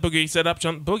 diggy said the boogie set up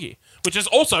jump boogie, which is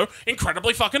also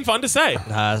incredibly fucking fun to say.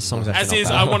 Song's actually As not is,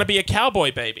 bad. I want to be a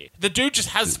cowboy, baby. The dude just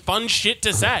has fun shit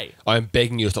to say. I'm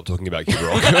begging you to stop talking about Kid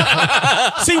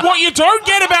Rock. See, what you don't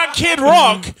get about Kid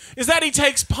Rock is that he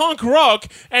takes punk rock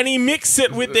and he mixes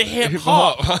it with the hip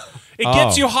hop. It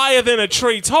gets you higher than a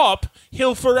tree top.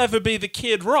 He'll forever be the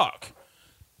Kid Rock.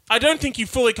 I don't think you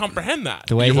fully comprehend that.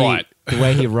 The way You're he, right. The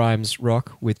way he rhymes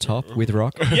rock with top with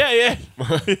rock. Yeah.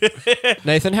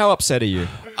 Nathan, how upset are you?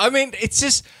 I mean, it's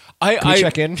just Can we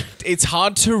check in? It's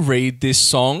hard to read this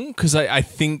song because I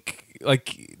think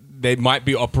like they might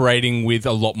be operating with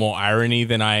a lot more irony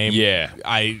than I am. Yeah.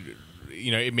 I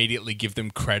immediately give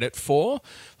them credit for.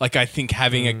 Like I think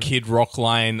having a Kid Rock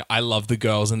line, "I love the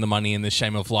girls and the money and the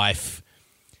shame of life."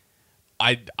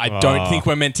 I don't think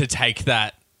we're meant to take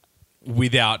that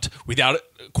without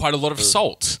quite a lot of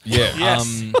salt. Yeah.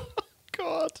 Yes.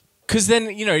 God. Because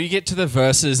then, you get to the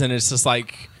verses and it's just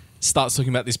like, starts talking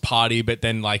about this party, but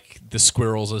then like the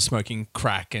squirrels are smoking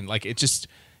crack and like it's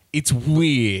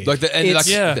weird. Like,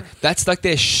 yeah. That's like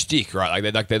their shtick, right?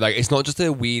 They're like it's not just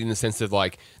they're weird in the sense of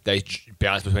like they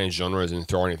bounce between genres and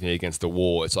throw anything against the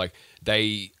wall. It's like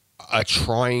they are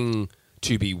trying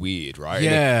to be weird, right?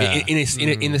 Yeah.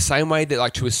 In the same way that,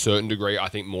 like, to a certain degree, I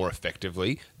think more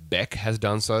effectively, Beck has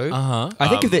done so. I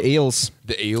think of the Eels.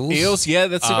 The Eels. Eels, yeah,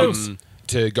 that's it.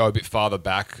 To go a bit farther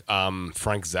back,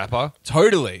 Frank Zappa.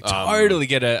 Totally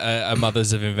get a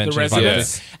Mothers of Invention. The vibe with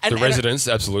Residents. it. And- The and- Residents,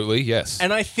 absolutely, yes.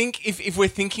 And I think if we're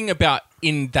thinking about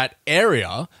in that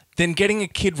area, then getting a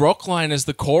Kid Rock line as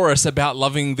the chorus about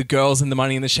loving the girls and the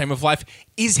money and the shame of life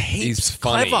is heaps Is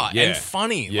funny, clever yeah. and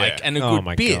funny, Yeah. and a Oh good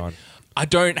my bit. God. I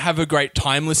don't have a great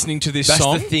time listening to this That's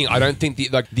song. the thing. I don't think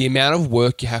the amount of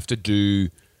work you have to do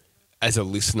as a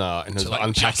listener and like,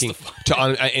 unpacking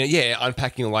justify.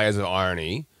 unpacking layers of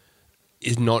irony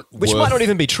is not Which worth, might not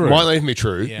even be true. Might not even be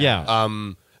true. Yeah.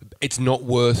 It's not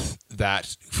worth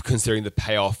that, considering the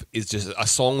payoff is just a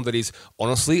song that is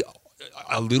honestly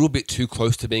a little bit too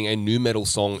close to being a new metal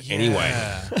song anyway.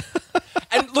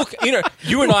 And look,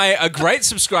 you and I are great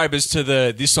subscribers to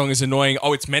this song is annoying.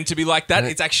 Oh, it's meant to be like that.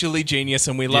 It's actually genius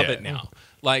and we love Yeah. it now.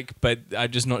 Like, but I'm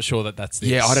just not sure that that's this.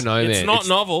 Yeah, I don't know, It's man. not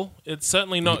novel. It's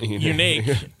certainly not unique.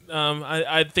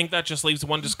 I think that just leaves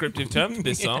one descriptive term for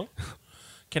this song.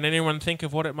 Can anyone think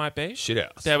of what it might be? Shit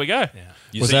house. There we go.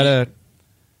 You Was see- that a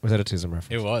Tism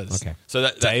reference? It was. Okay. So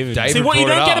that David- David See, what you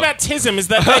brought it don't get up. about Tism is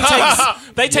that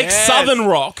they take Yes. Southern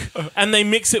rock and they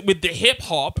mix it with the hip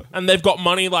hop, and they've got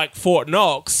money like Fort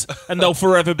Knox, and they'll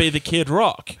forever be the Kid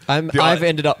Rock. I've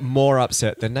ended up more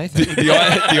upset than Nathan.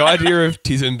 the idea of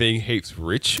Tism being heaps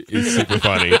rich is super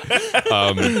funny.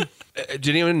 Did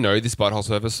anyone know this Butthole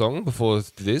Surfer song before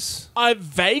this? I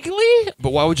vaguely.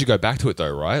 But why would you go back to it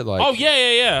though, right? Like, Oh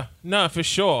yeah. No, for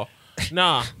sure.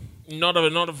 Nah. Not a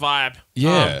vibe.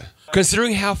 Yeah.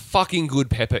 Considering how fucking good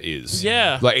Pepper is.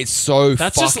 Yeah. Like, it's so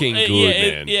That's fucking just, good,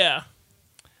 yeah, man. yeah.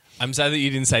 I'm sad that you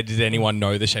didn't say, did anyone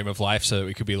know The Shame of Life, so that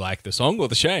we could be like, the song or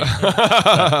the shame?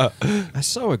 I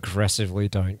so aggressively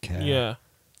don't care. Yeah.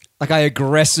 Like, I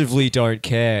aggressively don't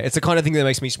care. It's the kind of thing that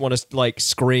makes me want to, like,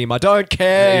 scream, I don't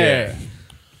care.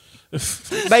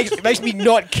 makes me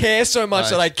not care so much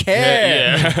that I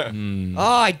care. Yeah.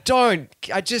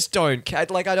 I just don't care.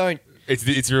 Like, I don't.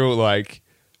 It's real, like,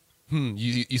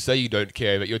 you say you don't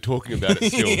care, but you're talking about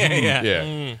it still.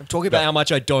 Yeah. I'm talking about how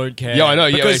much I don't care. Yeah, I know,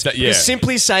 yeah, Because, yeah. because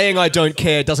simply saying I don't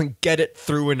care doesn't get it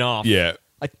through enough. Yeah.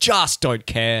 I just don't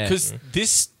care. Because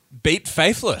this beat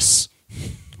Faithless.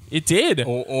 It did.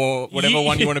 Or whatever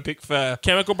one you want to pick for.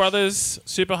 Chemical Brothers,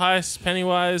 Super Heist,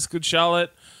 Pennywise, Good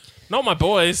Charlotte. Not my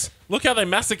boys. Look how they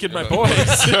massacred my boys.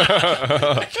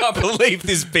 I can't believe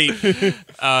this beat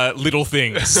Little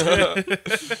Things.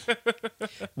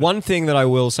 One thing that I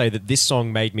will say that this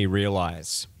song made me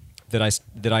realize that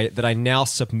I now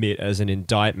submit as an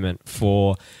indictment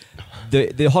for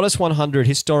the Hottest 100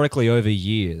 historically over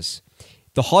years.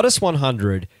 The Hottest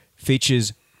 100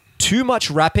 features too much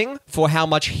rapping for how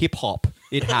much hip hop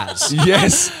it has.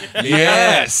 Yes.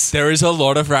 Yes. There is a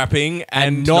lot of rapping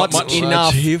and Not much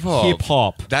enough hip-hop. hip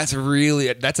hop. That's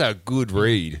a good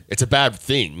read. It's a bad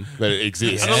thing, but it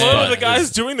exists. And a lot of But the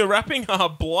guys doing the rapping are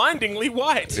blindingly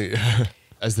white.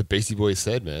 as the Beastie Boys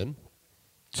said, man,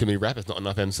 too many rappers, not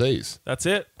enough MCs. That's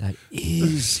it. That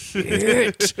is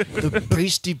it. The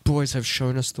Beastie Boys have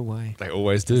shown us the way. They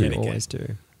always do. They always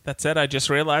do. That said, I just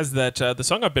realized that the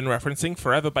song I've been referencing,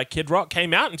 Forever by Kid Rock,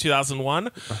 came out in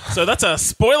 2001. So that's a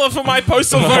spoiler for my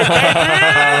postal vote,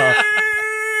 baby!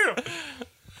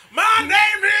 My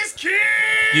name is Kid!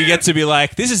 You get to be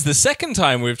like, this is the second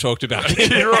time we've talked about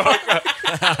Kid Rock.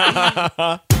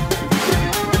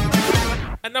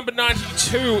 At number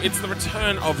 92, it's the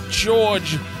return of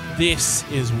George. This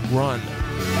is Run.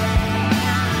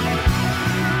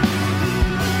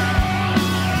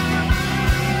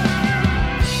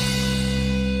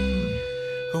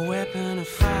 A weapon of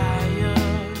fire,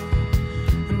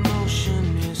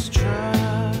 emotion is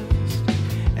trust,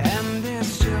 and they're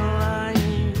still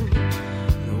lying.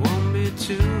 It won't be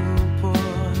too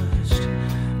pushed.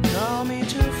 Call me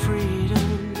to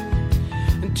freedom,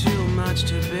 and too much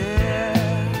to bear.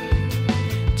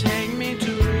 Take me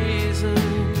to reason,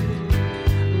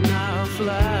 now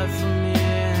fly from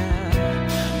here.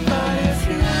 But if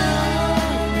you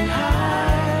hold me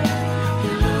high,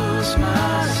 you lose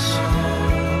my soul.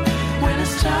 When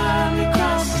it's time to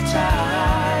cross the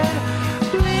tide,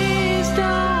 please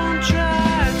don't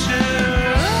try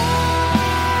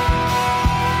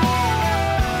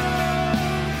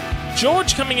to.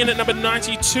 George coming in at number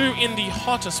 92 in the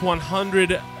Hottest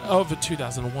 100 of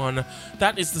 2001.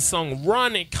 That is the song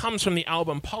Run. It comes from the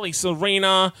album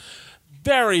Polyserena.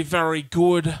 Very, very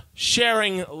good.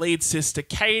 Sharing lead sister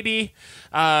Katie.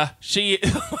 I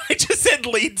just said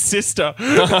lead sister.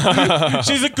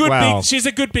 She's a good Wow. big. She's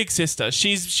a good big sister.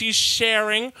 She's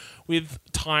sharing with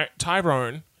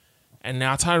Tyrone, and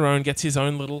now Tyrone gets his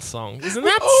own little song. Isn't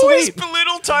that sweet?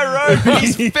 belittle Tyrone.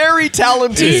 He's very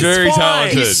talented. He's very fine.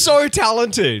 talented. He's so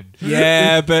talented.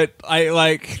 Yeah, but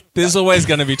there's always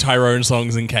going to be Tyrone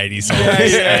songs and Katie songs.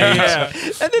 Yeah.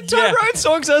 And the Tyrone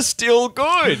songs are still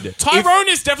good. Tyrone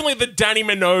is definitely the Danny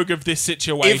Minogue of this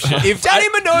situation. If Danny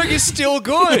Minogue is still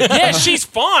good. Yeah, she's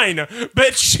fine,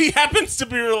 but she happens to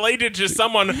be related to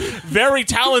someone very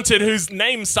talented whose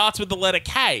name starts with the letter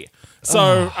K.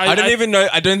 So I don't even know.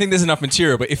 I don't think there's enough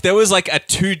material. But if there was like a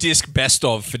 2-disc best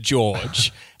of for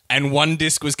George, and one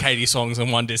disc was Katie songs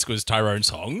and one disc was Tyrone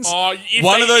songs,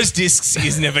 one of those discs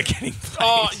is never getting played.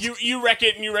 Oh, you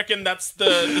reckon that's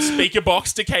the speaker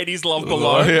box to Katie's Love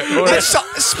Below?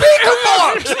 Speaker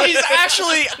box is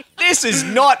actually. This is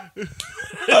not.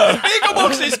 Speaker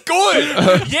box is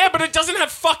good. Yeah, but it doesn't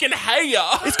have fucking Hey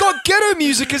Ya. It's got ghetto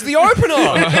music as the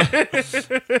opener.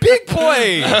 Big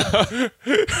boy.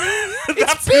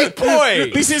 It's big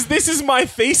boy. This is my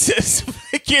thesis.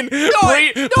 Fucking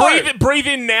no. breathe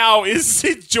in now is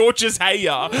George's Hey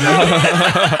Ya.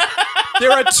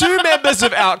 There are 2 members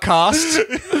of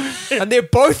Outkast, and they're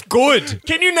both good.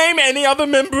 Can you name any other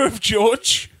member of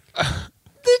George?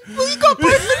 You got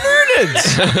both the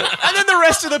Noonans. And then the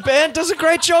rest of the band does a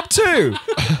great job too.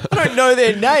 I don't know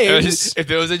their names. If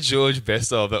there was a George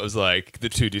best of that was like the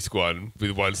 2-disc one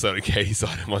with one side on Katie's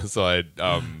side and one side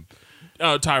Tyrone.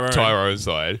 Tyrone's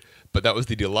side, but that was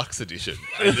the deluxe edition.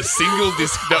 And the single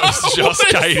disc that was just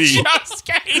Katie. Just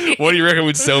Katie. What do you reckon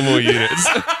would sell more units?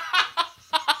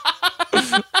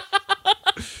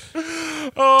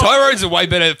 Tyrone's a way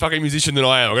better fucking musician than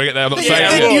I am. I'm gonna get that. I'm not saying Yeah,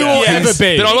 I'm well, not. yeah. ever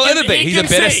be. That I will He can- ever be. he He's a can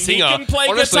better sing, he singer. can play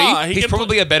Honestly, guitar, he he's can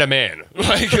probably a better man.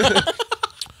 Like,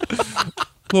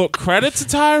 Look, credit to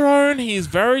Tyrone. He's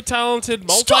very talented,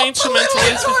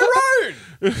 multi-instrumentalist.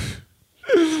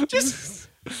 Just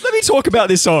let me talk about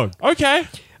this song. Okay.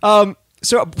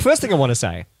 So first thing I want to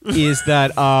say is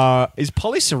that is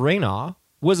Polly Serena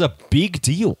was a big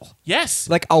deal. Yes.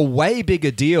 Like a way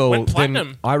bigger deal Went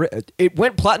than platinum. it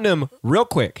went platinum real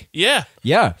quick. Yeah.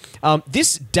 Yeah.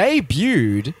 This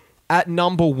debuted at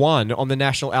number 1 on the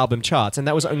national album charts, and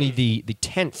that was only the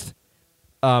 10th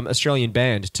Australian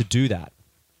band to do that,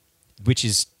 which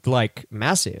is like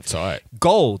massive. Tight.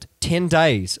 Gold, 10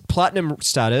 days, platinum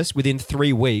status within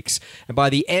 3 weeks, and by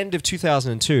the end of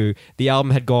 2002, the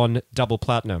album had gone double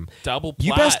platinum. Double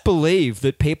You plat. best believe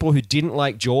that people who didn't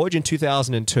like George in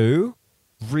 2002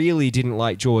 really didn't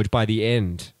like George by the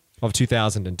end of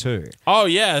 2002. Oh,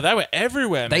 yeah. They were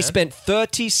everywhere, man. They spent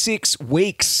 36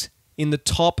 weeks in the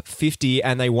top 50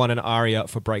 and they won an ARIA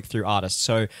for Breakthrough Artist.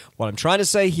 So what I'm trying to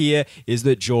say here is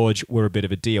that George were a bit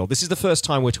of a deal. This is the first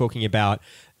time we're talking about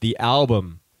the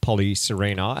album Polly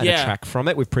Serena and Yeah. a track from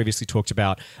it. We've previously talked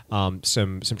about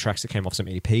some tracks that came off some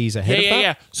EPs ahead of Yeah, that. yeah,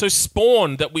 yeah. So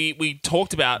Spawn that we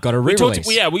talked about. Got a we talked,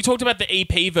 re-release. we talked about the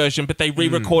EP version, but they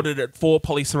re-recorded it for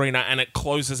Polly Serena, and it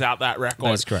closes out that record.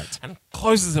 That's correct. And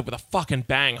closes it with a fucking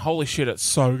bang. Holy shit, it's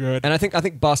so good. And I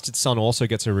think Busted Son also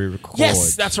gets a re-record.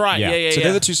 Yes, that's right. Yeah, yeah, So yeah.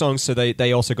 they're the two songs. So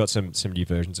they also got some new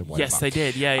versions of whatever. Yes, they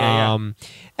did. Yeah, yeah, yeah.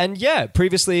 And yeah,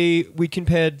 previously we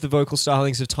compared the vocal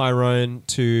stylings of Tyrone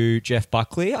to Jeff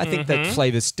Buckley. I think Mm-hmm. that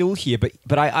flavor's still here,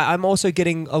 but I'm also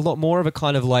getting a lot more of a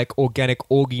kind of like organic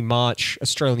Augie March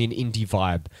Australian indie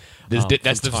vibe.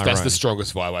 that's from the Tyrone.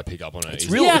 strongest vibe I pick up on it. It's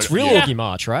Is real. it? It's real Yeah. Augie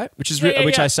March, right? Which is Yeah, yeah,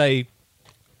 which yeah. I say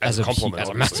As a compliment, as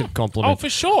a obviously. massive compliment. Oh, for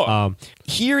sure.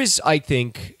 Here is, I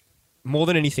think, more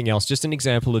than anything else, just an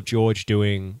example of George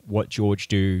doing what George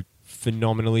do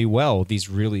phenomenally well. These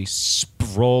really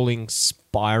sprawling,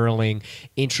 spiraling,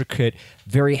 intricate,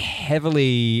 very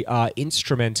heavily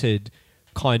instrumented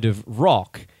kind of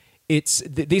rock.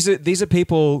 These are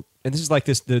people, and this is like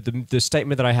the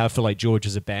statement that I have for like George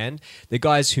as a band. They're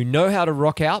guys who know how to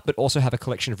rock out, but also have a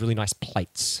collection of really nice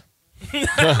plates.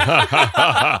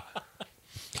 I'll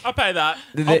pay that.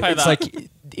 I'll pay It's that. like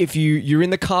if you're in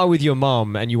the car with your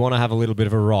mum and you want to have a little bit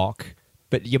of a rock,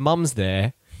 but your mum's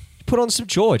there, put on some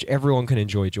George. Everyone can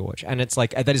enjoy George, and it's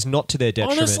like that is not to their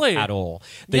detriment Honestly. at all.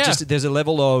 Yeah. There's a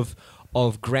level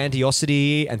of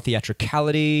grandiosity and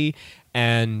theatricality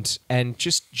and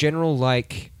just general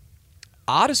like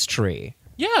artistry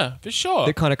yeah, for sure.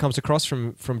 that kind of comes across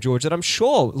from George that I'm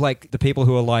sure like the people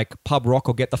who are like pub rock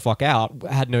or get the fuck out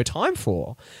had no time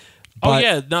for. Oh But-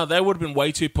 yeah, no, they would have been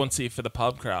way too punsy for the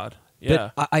pub crowd.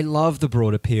 Yeah. But I love the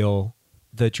broad appeal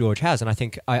that George has, and I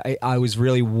think I was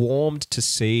really warmed to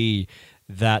see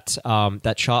that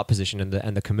that chart position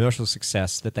and the commercial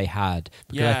success that they had,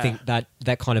 because I Yeah. think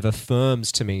that kind of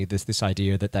affirms to me this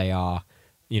idea that they are,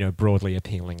 broadly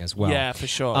appealing as well. yeah, for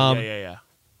sure. Um, yeah.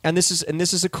 And this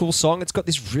is a cool song. It's got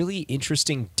this really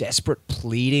interesting, desperate,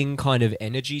 pleading kind of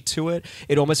energy to it.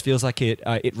 It almost feels like it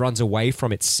runs away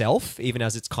from itself, even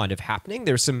as it's kind of happening.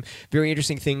 There are some very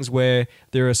interesting things where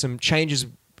there are some changes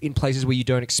in places where you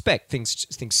don't expect things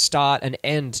start and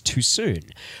end too soon.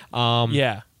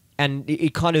 Yeah. And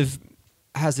it kind of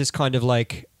has this kind of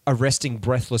like arresting,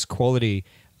 breathless quality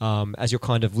as you're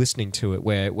kind of listening to it,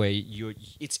 where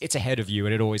it's ahead of you,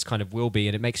 and it always kind of will be,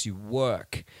 and it makes you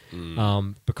work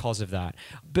because of that.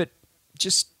 But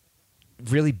just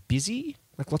really busy,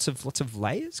 like lots of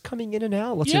layers coming in and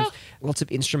out, lots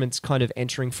of instruments kind of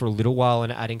entering for a little while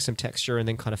and adding some texture and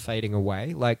then kind of fading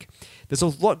away. Like there's a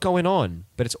lot going on,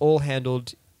 but it's all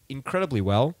handled incredibly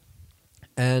well,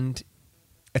 and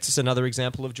it's just another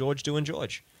example of George doing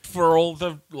George. For all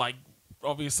the like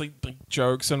obviously the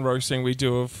jokes and roasting we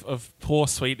do of poor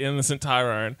sweet innocent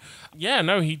Tyrone, yeah,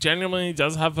 no, he genuinely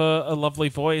does have a lovely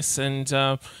voice, and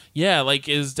like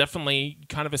is definitely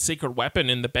kind of a secret weapon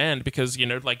in the band, because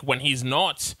like when he's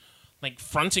not like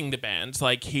fronting the band,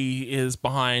 like he is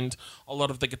behind a lot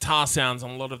of the guitar sounds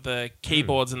and a lot of the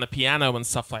keyboards and the piano and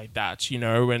stuff like that,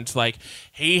 and like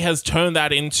he has turned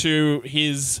that into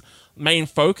his main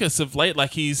focus of late.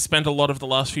 Like he's spent a lot of the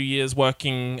last few years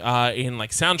working in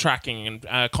like soundtracking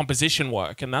and composition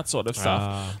work and that sort of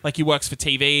stuff. Like he works for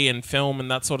TV and film and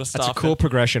that sort of stuff. That's a cool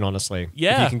progression, honestly.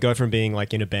 Yeah. If you can go from being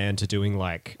like in a band to doing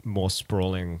like more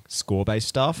sprawling score-based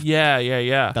stuff.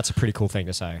 Yeah. That's a pretty cool thing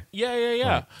to say.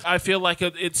 Yeah. I feel like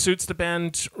it suits the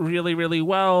band really, really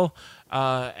well.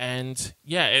 And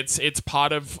yeah, it's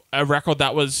part of a record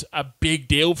that was a big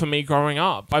deal for me growing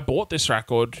up. I bought this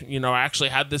record, you know, I actually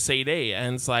had the CD,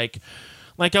 and it's like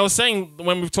I was saying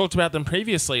when we've talked about them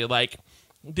previously, like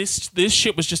this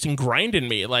shit was just ingrained in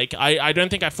me. Like I don't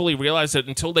think I fully realized it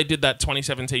until they did that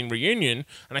 2017 reunion,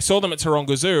 and I saw them at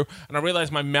Taronga Zoo, and I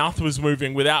realized my mouth was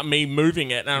moving without me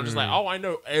moving it, and I'm just like, oh, I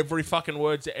know every fucking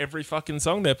word to every fucking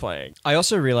song they're playing. I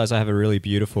also realized I have a really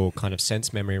beautiful kind of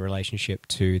sense memory relationship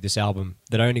to this album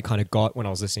that I only kind of got when I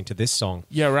was listening to this song.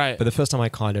 Yeah, right. But the first time I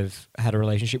kind of had a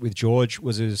relationship with George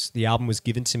was as the album was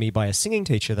given to me by a singing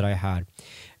teacher that I had.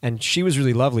 And she was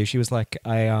really lovely. She was like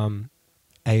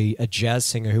a jazz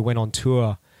singer who went on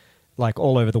tour like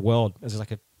all over the world as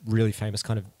like a really famous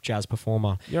kind of jazz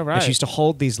performer. Yeah, right. And she used to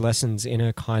hold these lessons in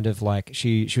a kind of like,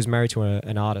 she was married to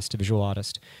an artist, a visual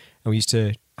artist. And we used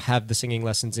to have the singing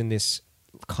lessons in this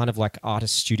kind of like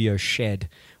artist studio shed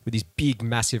with these big,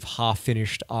 massive,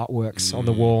 half-finished artworks on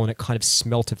the wall, and it kind of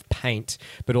smelt of paint,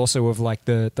 but also of like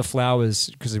the flowers,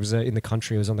 because it was in the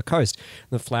country, it was on the coast,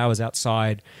 the flowers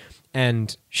outside.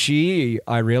 And she,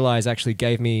 I realized, actually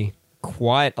gave me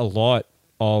quite a lot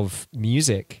of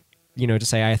music, you know, to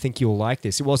say, I think you'll like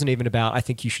this. It wasn't even about, I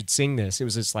think you should sing this. It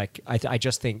was just like, I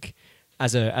just think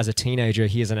as a teenager,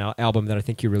 here's an album that I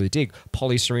think you really dig.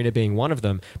 Polly Serena being one of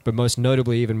them, but most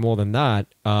notably, even more than that,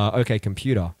 OK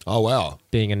Computer. Oh, wow.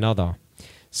 Being another.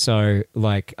 So,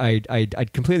 like,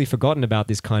 I'd completely forgotten about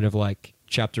this kind of, like,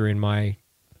 chapter in my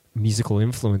musical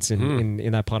influence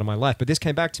in that part of my life. But this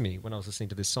came back to me when I was listening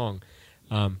to this song,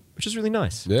 which is really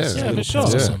nice. Yeah, It's a for little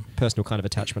sure. personal kind of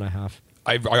attachment I have.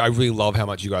 I really love how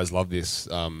much you guys love this,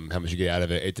 how much you get out of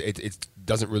it. It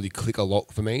doesn't really click a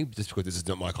lot for me, just because this is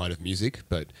not my kind of music,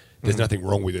 but there's nothing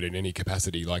wrong with it in any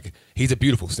capacity. Like, he's a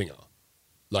beautiful singer.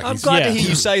 Like, I'm he's- glad to Yeah. hear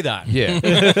you say that.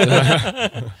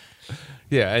 Yeah.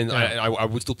 Yeah, and I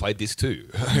would still play this too.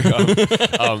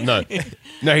 No,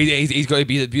 he's got a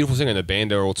beautiful singer, and the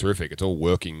band are all terrific. It's all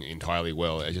working entirely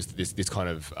well. It's just this kind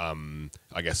of,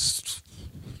 I guess,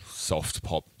 soft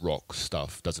pop rock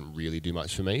stuff doesn't really do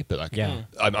much for me. But like, Yeah.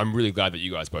 I'm really glad that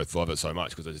you guys both love it so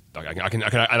much, because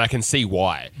I can see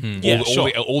why. Yeah,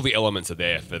 sure. All the elements are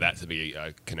there for that to be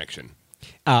a connection.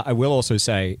 I will also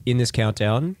say, in this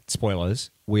countdown,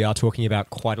 spoilers, we are talking about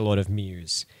quite a lot of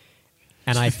Muse.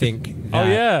 And I think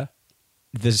that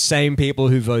the same people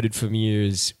who voted for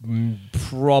Muse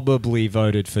probably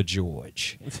voted for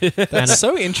George. That's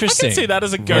so I interesting. can see that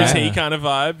as a goatee Yeah. kind of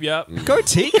vibe. Yep.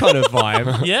 Goatee kind of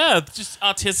vibe. Yeah, just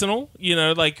artisanal. You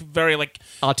know, like very like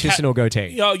Artisanal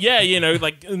goatee. Oh yeah, you know,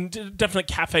 like definite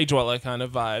cafe dweller kind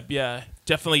of vibe. Yeah,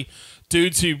 definitely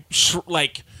dudes who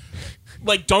like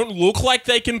don't look like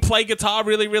they can play guitar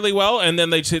really, really well, and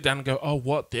then they sit down and go, "Oh,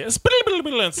 what this?" And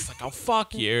it's like, "Oh,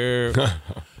 fuck you."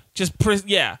 Just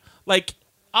like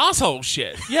asshole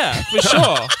shit. Yeah, for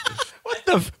sure.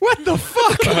 What the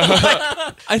fuck?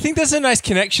 I think there's a nice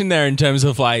connection there in terms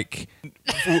of like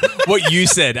what you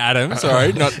said, Adam.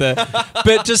 Sorry, not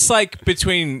but just like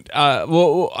between.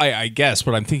 I guess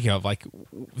what I'm thinking of, like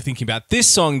thinking about this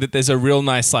song, that there's a real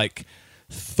nice like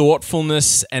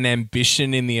thoughtfulness and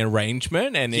ambition in the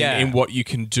arrangement and in what you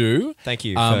can do. Thank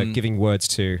you for giving words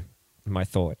to my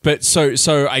thought. But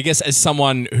so I guess as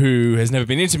someone who has never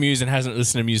been into Muse and hasn't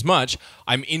listened to Muse much,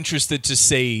 I'm interested to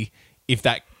see if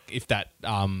that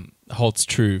holds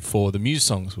true for the Muse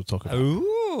songs we'll talk about.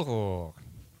 Ooh.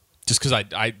 Just because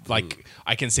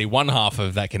I can see one half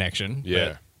of that connection.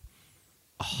 Yeah.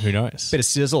 but who knows? Bit of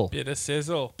sizzle. Bit of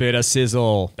sizzle, Bit of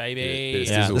sizzle. baby.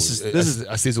 Yeah, Sizzle. this is-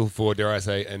 a sizzle for, dare I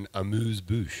say, an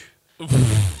amuse-bouche.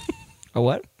 A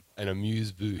what? An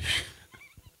amuse-bouche.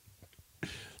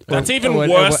 That's even what-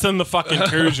 worse what- than the fucking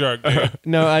coup joke, dude.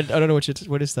 No, I don't know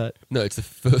what is that? No, it's the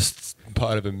first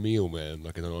part of a meal, man.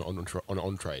 Like on an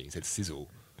entree. He said sizzle.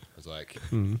 I was like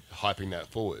hyping that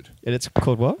forward. And it's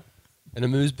called what? An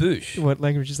amuse-bouche. What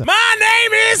language is that? My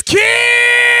name is Kid.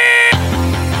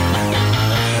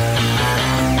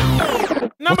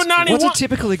 Number 91. What's a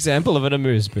typical example of an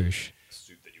amuse-bouche?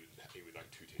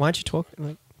 Why don't you talk?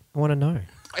 Like, I want to know.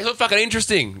 It's not fucking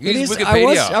interesting. It Use is.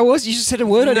 Wikipedia. I was. You just said a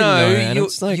word I didn't know. And No,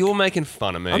 it's like, you're making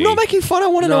fun of me. I'm not making fun. I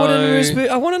want to know what an No. amuse-bouche.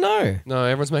 I want to know. No,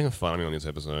 everyone's making fun of me on this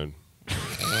episode.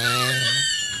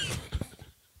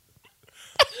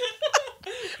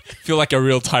 Feel like a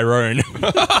real Tyrone.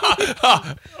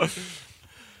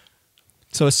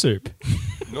 So a soup.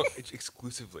 Not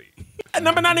exclusively. At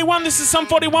number 91, this is Sum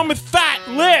 41 with Fat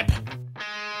Lip.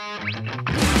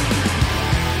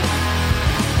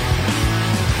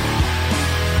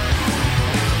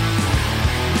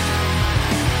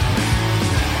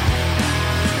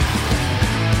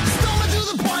 Storming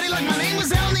through the party like my name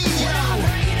was El Nino.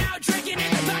 Breaking out, drinking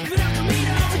in the back of an El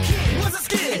Camino.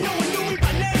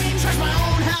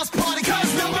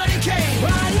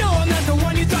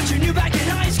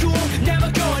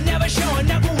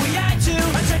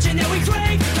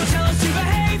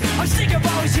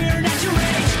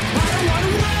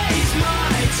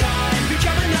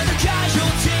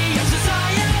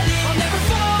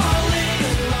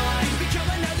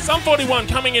 Sum 41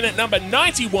 coming in at number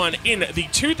 91 in the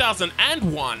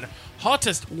 2001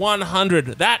 Hottest 100.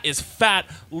 That is Fat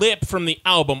Lip from the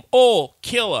album All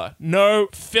Killer, No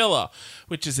Filler,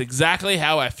 which is exactly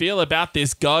how I feel about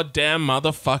this goddamn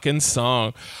motherfucking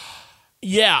song.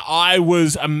 Yeah, I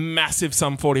was a massive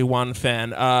Sum 41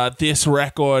 fan. This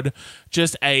record,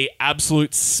 just a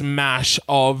absolute smash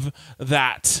of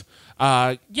that,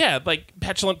 like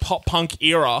petulant pop punk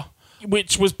era,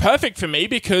 which was perfect for me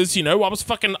because, I was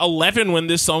fucking 11 when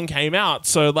this song came out.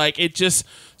 So, like,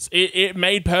 it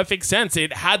made perfect sense.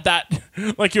 It had that,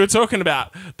 like you were talking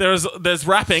about, there's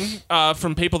rapping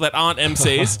from people that aren't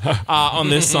MCs on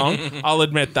this song. I'll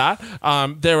admit that.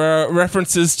 There are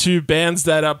references to bands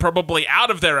that are probably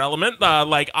out of their element,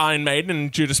 like Iron Maiden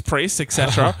and Judas Priest,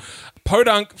 etc.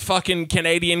 Podunk fucking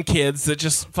Canadian kids that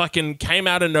just fucking came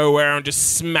out of nowhere and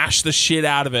just smashed the shit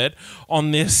out of it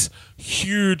on this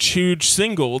huge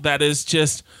single that is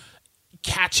just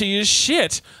catchy as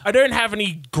shit. I don't have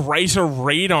any greater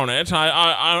read on it.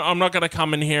 I'm not going to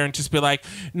come in here and just be like,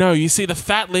 no, you see, the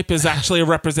Fat Lip is actually a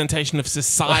representation of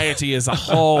society as a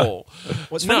whole.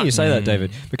 What's funny you say that, David,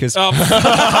 because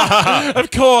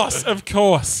Of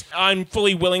course. I'm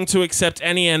fully willing to accept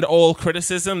any and all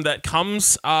criticism that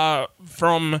comes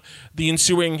from the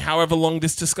ensuing however long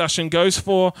this discussion goes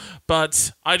for,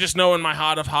 but I just know in my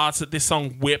heart of hearts that this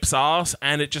song whips ass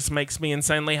and it just makes me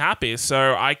insanely happy,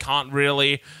 so I can't really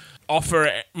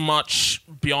offer much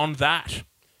beyond that.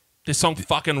 This song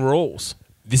fucking rules.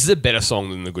 This is a better song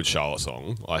than the Good Charlotte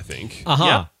song, I think.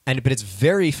 Yeah. But it's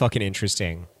very fucking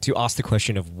interesting to ask the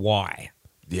question of why.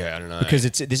 Yeah, I don't know. Because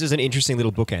this is an interesting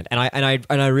little bookend,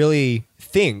 and I really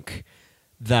think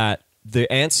that the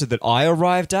answer that I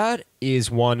arrived at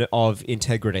is one of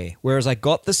integrity. Whereas I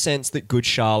got the sense that Good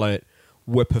Charlotte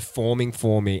were performing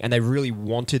for me, and they really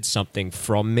wanted something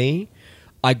from me.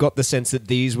 I got the sense that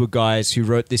these were guys who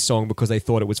wrote this song because they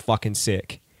thought it was fucking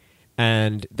sick.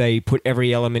 And they put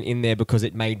every element in there because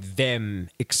it made them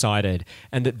excited.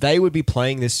 And that they would be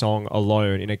playing this song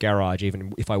alone in a garage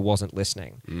even if I wasn't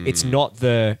listening. It's not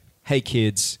the, hey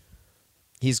kids,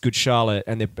 here's Good Charlotte,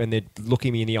 and they're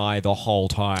looking me in the eye the whole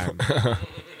time.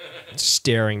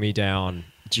 Staring me down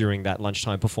during that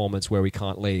lunchtime performance where we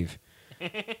can't leave.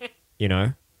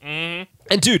 And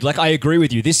dude, like, I agree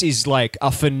with you. This is like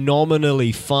a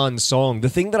phenomenally fun song. The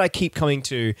thing that I keep coming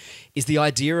to is the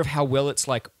idea of how well it's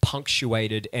like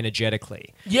punctuated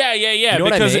energetically. Yeah. You know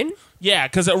what I mean?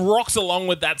 Because it rocks along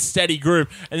with that steady groove,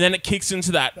 and then it kicks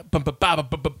into that kind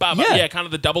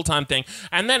of the double time thing,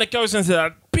 and then it goes into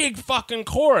that big fucking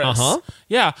chorus.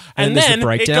 Yeah, And then there's a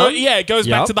breakdown. it goes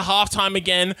back Yep. to the halftime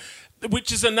again,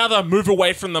 which is another move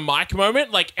away from the mic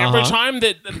moment. Like, every time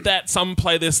that some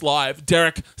play this live,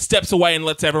 Derek steps away and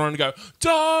lets everyone go,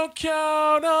 "Don't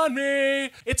count on me."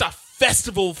 It's a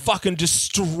festival fucking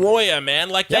destroyer, man.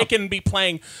 Like, they can be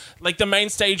playing like the main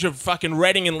stage of fucking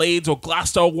Reading and Leeds or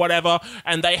Glasgow or whatever,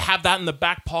 and they have that in the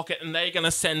back pocket, and they're gonna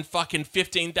send fucking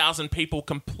 15,000 people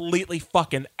completely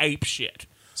fucking ape shit.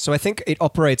 So I think it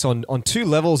operates on two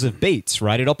levels of beats,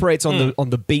 right? It operates on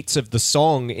the beats of the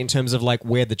song in terms of like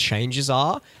where the changes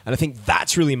are, and I think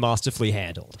that's really masterfully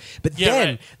handled. But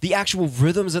then the actual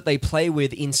rhythms that they play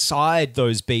with inside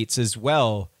those beats as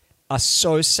well are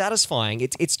so satisfying.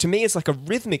 It's to me, it's like a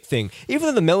rhythmic thing. Even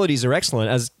though the melodies are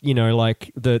excellent, as you know,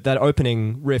 like that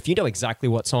opening riff, you know exactly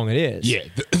what song it is. Yeah,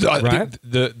 Right?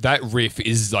 that riff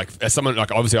is like, as someone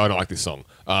like, obviously I don't like this song.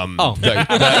 That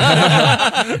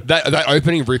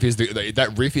opening riff is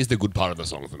that riff is the good part of the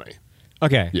song for me.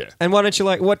 Okay. Yeah. And why don't you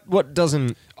like what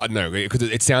doesn't? I don't know, because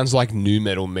it sounds like nu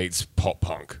metal meets pop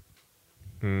punk.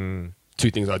 Two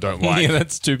things I don't like. Yeah,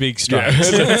 that's two big strikes.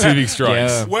 Two big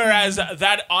strikes. Yeah. Whereas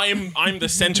that I'm the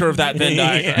center of that Venn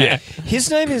diagram. Yeah,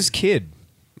 His name is Kid.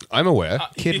 I'm aware.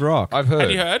 Kid Rock. I've heard. Have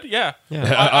you heard? Yeah.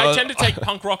 I tend to take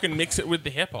punk rock and mix it with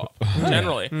the hip hop,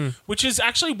 generally, which is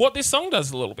actually what this song does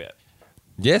a little bit.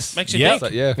 Yes. Makes you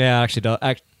think. Yeah. Yeah, actually does.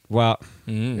 Wow,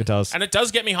 it does. And it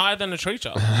does get me higher than a tree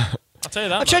chop. I'll tell you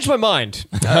that. I've changed my mind.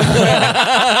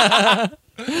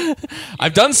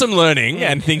 I've done some learning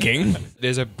and thinking.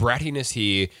 There's a brattiness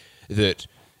here that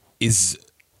is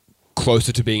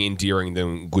closer to being endearing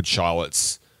than Good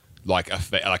Charlotte's. Like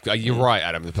you're right,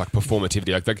 Adam. Like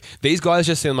performativity. Like these guys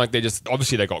just seem like they're just,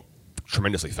 obviously they got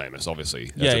tremendously famous,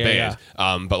 obviously as a band.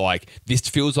 But like this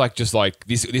feels like just like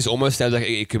this. This almost sounds like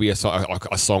it could be a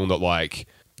song that like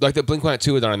the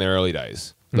Blink-182 were done in their early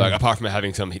days. Like apart from it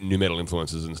having some new metal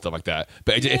influences and stuff like that,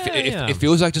 but Yeah. it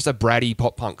feels like just a bratty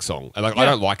pop punk song. And like I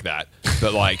don't like that,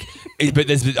 but like,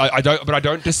 I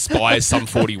don't despise Sum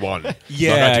 41. Like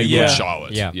Yeah, I do yeah. Good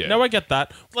Charlotte. Yeah. No, I get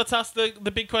that. Let's ask the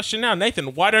big question now,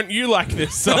 Nathan. Why don't you like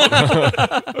this song?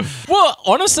 Well,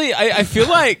 honestly, I feel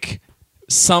like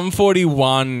Sum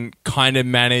 41 kind of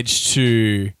managed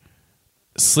to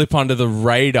slip under the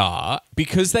radar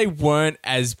because they weren't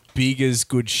as big as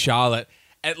Good Charlotte,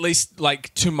 at least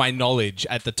like to my knowledge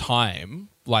at the time.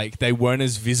 Like they weren't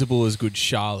as visible as Good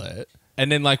Charlotte.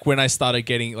 And then like when I started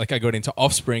getting, like I got into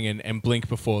Offspring and Blink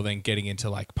before then getting into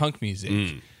like punk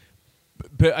music.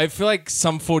 But I feel like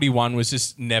Sum 41 was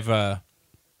just never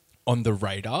on the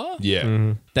radar.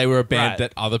 Yeah. They were a band Right.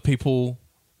 that other people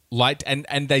liked, and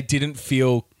they didn't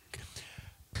feel.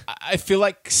 I feel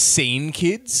like scene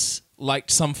kids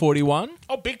liked Sum 41,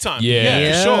 Oh, big time.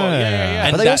 Yeah. for sure. Yeah.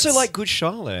 And But they also that's- like Good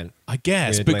Charlotte. I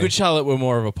guess. But Weirdly. Good Charlotte were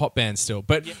more of a pop band still.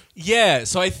 But yeah,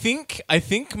 so I think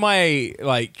my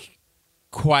like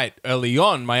quite early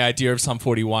on, my idea of Sum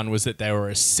 41 was that they were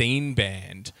a scene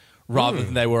band rather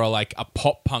than they were like a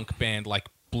pop punk band like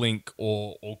Blink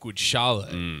or Good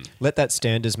Charlotte. Let that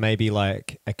stand as maybe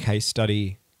like a case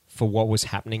study for what was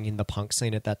happening in the punk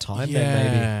scene at that time. Then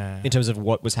Yeah. maybe in terms of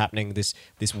what was happening, this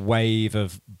wave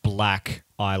of black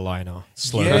eyeliner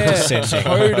slowly Yeah, descending.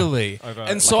 totally. Over,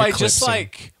 And so like, I just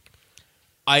eclipsing.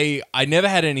 like I never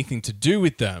had anything to do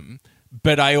with them,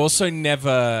 but I also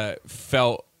never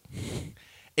felt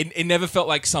it never felt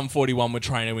like Sum 41 were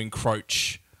trying to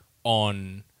encroach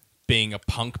on being a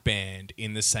punk band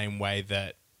in the same way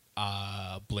that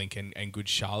Blink and Good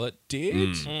Charlotte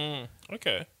did.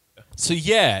 Okay. So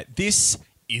yeah, this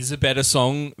is a better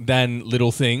song than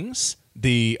Little Things.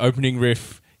 The opening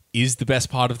riff is the best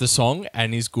part of the song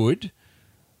and is good.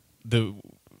 The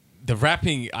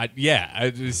rapping,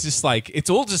 it's just like it's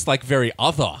all just like very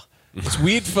other. It's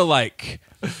weird for like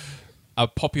a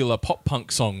popular pop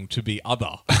punk song to be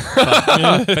other,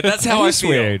 but that's how I It's feel.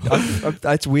 weird.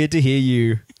 It's weird to hear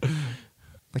you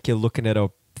like you're looking at a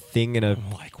thing in a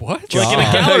Like what? Like in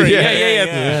a gallery. Yeah,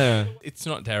 Yeah. It's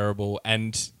not terrible,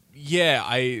 and yeah,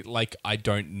 I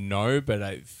don't know, but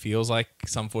it feels like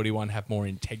Sum 41 have more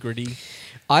integrity.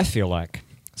 I feel like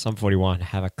Sum 41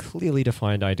 have a clearly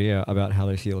defined idea about how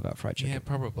they feel about fried chicken. Yeah,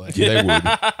 probably. Yeah, they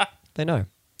would. They know.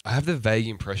 I have the vague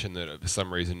impression that for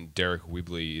some reason Derek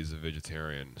Whibley is a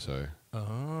vegetarian, so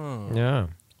Yeah.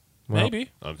 Well,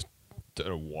 Maybe. I don't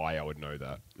know why I would know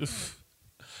that.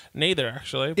 Neither,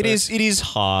 actually. It is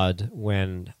hard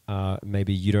when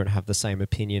maybe you don't have the same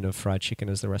opinion of fried chicken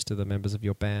as the rest of the members of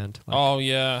your band. Like, Oh,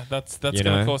 yeah. That's You going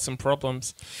to know? cause some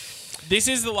problems. This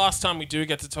is the last time we do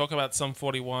get to talk about Sum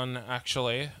 41,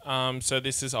 actually. So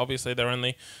this is obviously their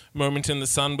only moment in the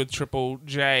sun with Triple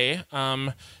J.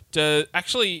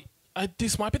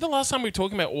 This might be the last time we're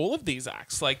talking about all of these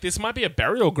acts. Like, this might be a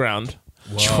burial ground.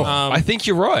 I think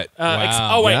you're right.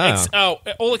 Wow. Yeah.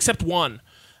 All except one.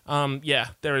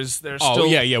 There's Oh still.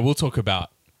 yeah, we'll talk about.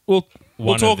 We'll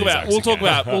One talk of these about acts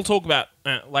again. we'll talk about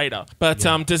later. But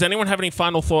does anyone have any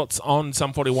final thoughts on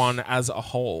Sum 41 as a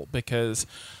whole? Because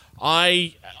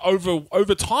I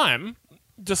over time,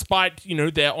 despite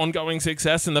their ongoing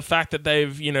success and the fact that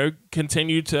they've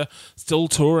continued to still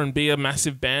tour and be a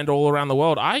massive band all around the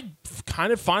world, I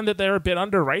kind of find that they're a bit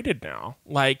underrated now.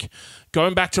 Like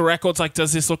going back to records like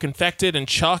Does This Look Infected and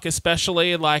Chuck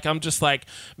especially, like I'm just like,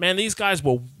 man, these guys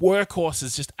were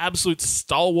workhorses, just absolute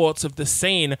stalwarts of the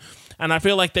scene, and I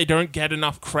feel like they don't get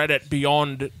enough credit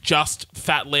beyond just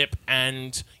Fat Lip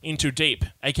and Into Deep,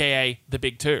 aka the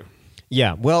big two.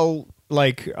 Yeah, well,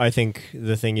 like I think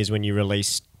the thing is when you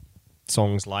release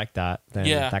songs like that, then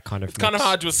that kind of it's kind of makes-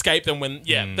 hard to escape them when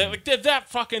they're that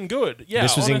fucking good. Yeah,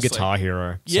 This was honestly. in Guitar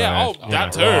Hero. Yeah, so,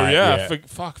 that too. right, Yeah,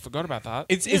 forgot about that.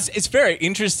 It's very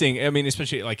interesting. I mean,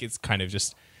 especially like it's kind of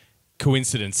just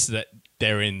coincidence that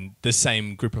they're in the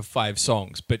same group of 5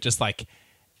 songs, but just like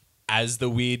as the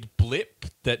weird blip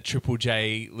that Triple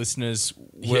J listeners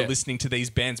were Yeah. listening to these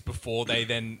bands before they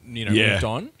then Yeah. moved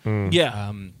on.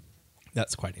 Yeah,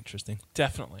 That's quite interesting.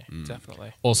 definitely.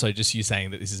 Also, just you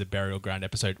saying that this is a burial ground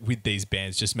episode with these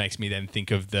bands just makes me then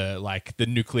think of the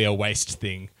nuclear waste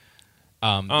thing.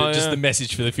 Just the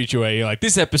message for the future where you're like,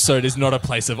 this episode is not a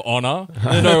place of honor.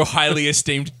 No highly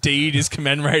esteemed deed is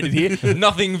commemorated here.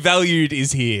 Nothing valued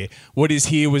is here. What is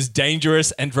here was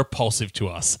dangerous and repulsive to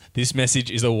us. This message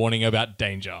is a warning about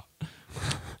danger.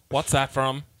 What's that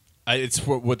from? It's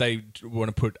what they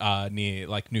want to put near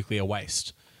like nuclear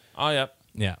waste. Oh, yep.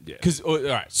 Yeah. Because, all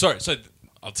right, sorry. So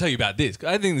I'll tell you about this.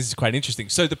 I think this is quite interesting.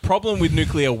 So the problem with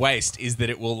nuclear waste is that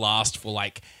it will last for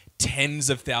like tens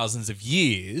of thousands of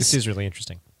years. This is really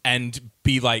interesting. and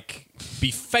be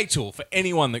fatal for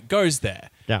anyone that goes there.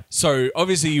 Yeah. So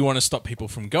obviously you want to stop people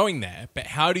from going there, but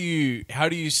how do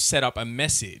you set up a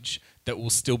message that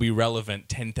will still be relevant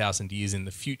 10,000 years in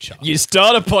the future? You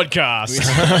start a podcast.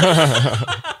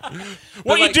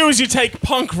 What you do is you take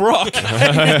punk rock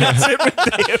and that's it with them.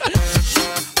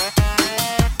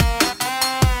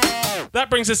 That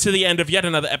brings us to the end of yet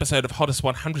another episode of Hottest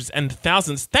 100s and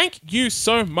Thousands. Thank you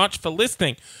so much for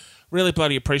listening. Really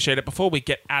bloody appreciate it. Before we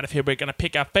get out of here, we're going to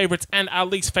pick our favourites and our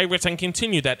least favourites and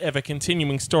continue that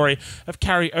ever-continuing story of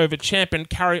carry-over champ and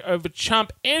carry-over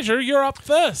chump. Andrew, you're up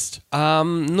first.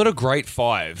 Not a great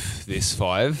 5, this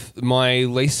 5. My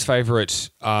least favourite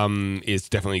is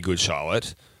definitely Good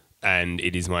Charlotte, and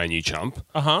it is my new chump.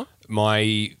 Uh-huh.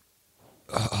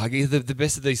 I guess the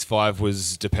best of these 5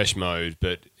 was Depeche Mode,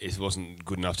 but it wasn't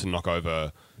good enough to knock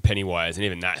over Pennywise, and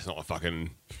even that's not a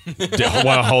fucking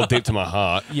one whole deep to my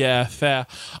heart. Yeah, fair.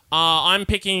 I'm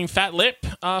picking Fat Lip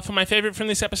for my favourite from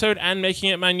this episode and making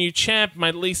it my new champ.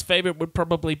 My least favourite would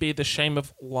probably be The Shame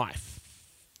of Life.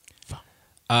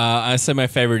 I say my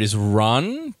favorite is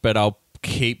Run, but I'll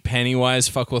keep Pennywise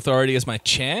Fuck Authority as my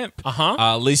champ.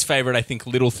 Uh-huh. Least favorite, I think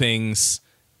Little Things,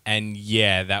 and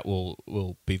yeah, that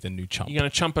will be the new chump. You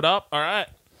going to chump it up? All right.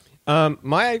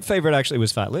 My favorite actually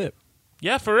was Fat Lip.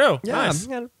 Yeah, for real. Yeah, Nice.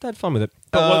 I had fun with it.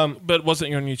 But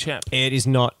wasn't your new champ? It is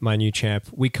not my new champ.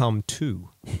 We come two.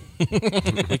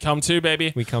 We come to,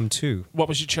 baby. We come two. What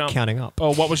was your chump? Counting up.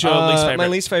 Oh, what was your least favorite? My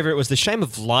least favorite was The Shame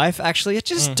of Life. Actually, I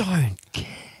just don't care.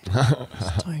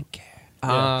 Just don't care.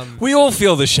 We all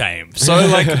feel the shame, so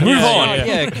move on.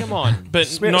 Yeah, come on.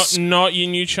 But not your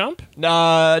new chump? No,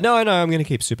 I'm going to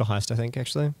keep Super Heist, I think,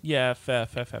 actually. Yeah, fair.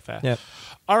 Yep.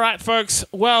 All right, folks.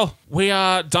 Well, we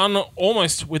are done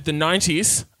almost with the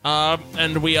 90s,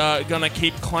 and we are going to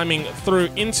keep climbing through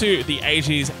into the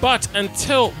 80s. But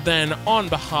until then, on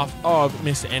behalf of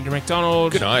Mr. Andrew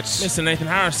McDonald, Good night. Mr. Nathan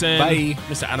Harrison, Bye.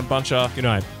 Mr. Adam Buncher, Good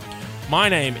night. my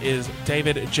name is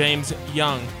David James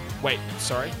Young. Wait,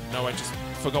 sorry. No, I just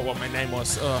forgot what my name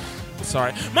was.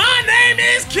 Sorry. My name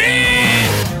is Keith!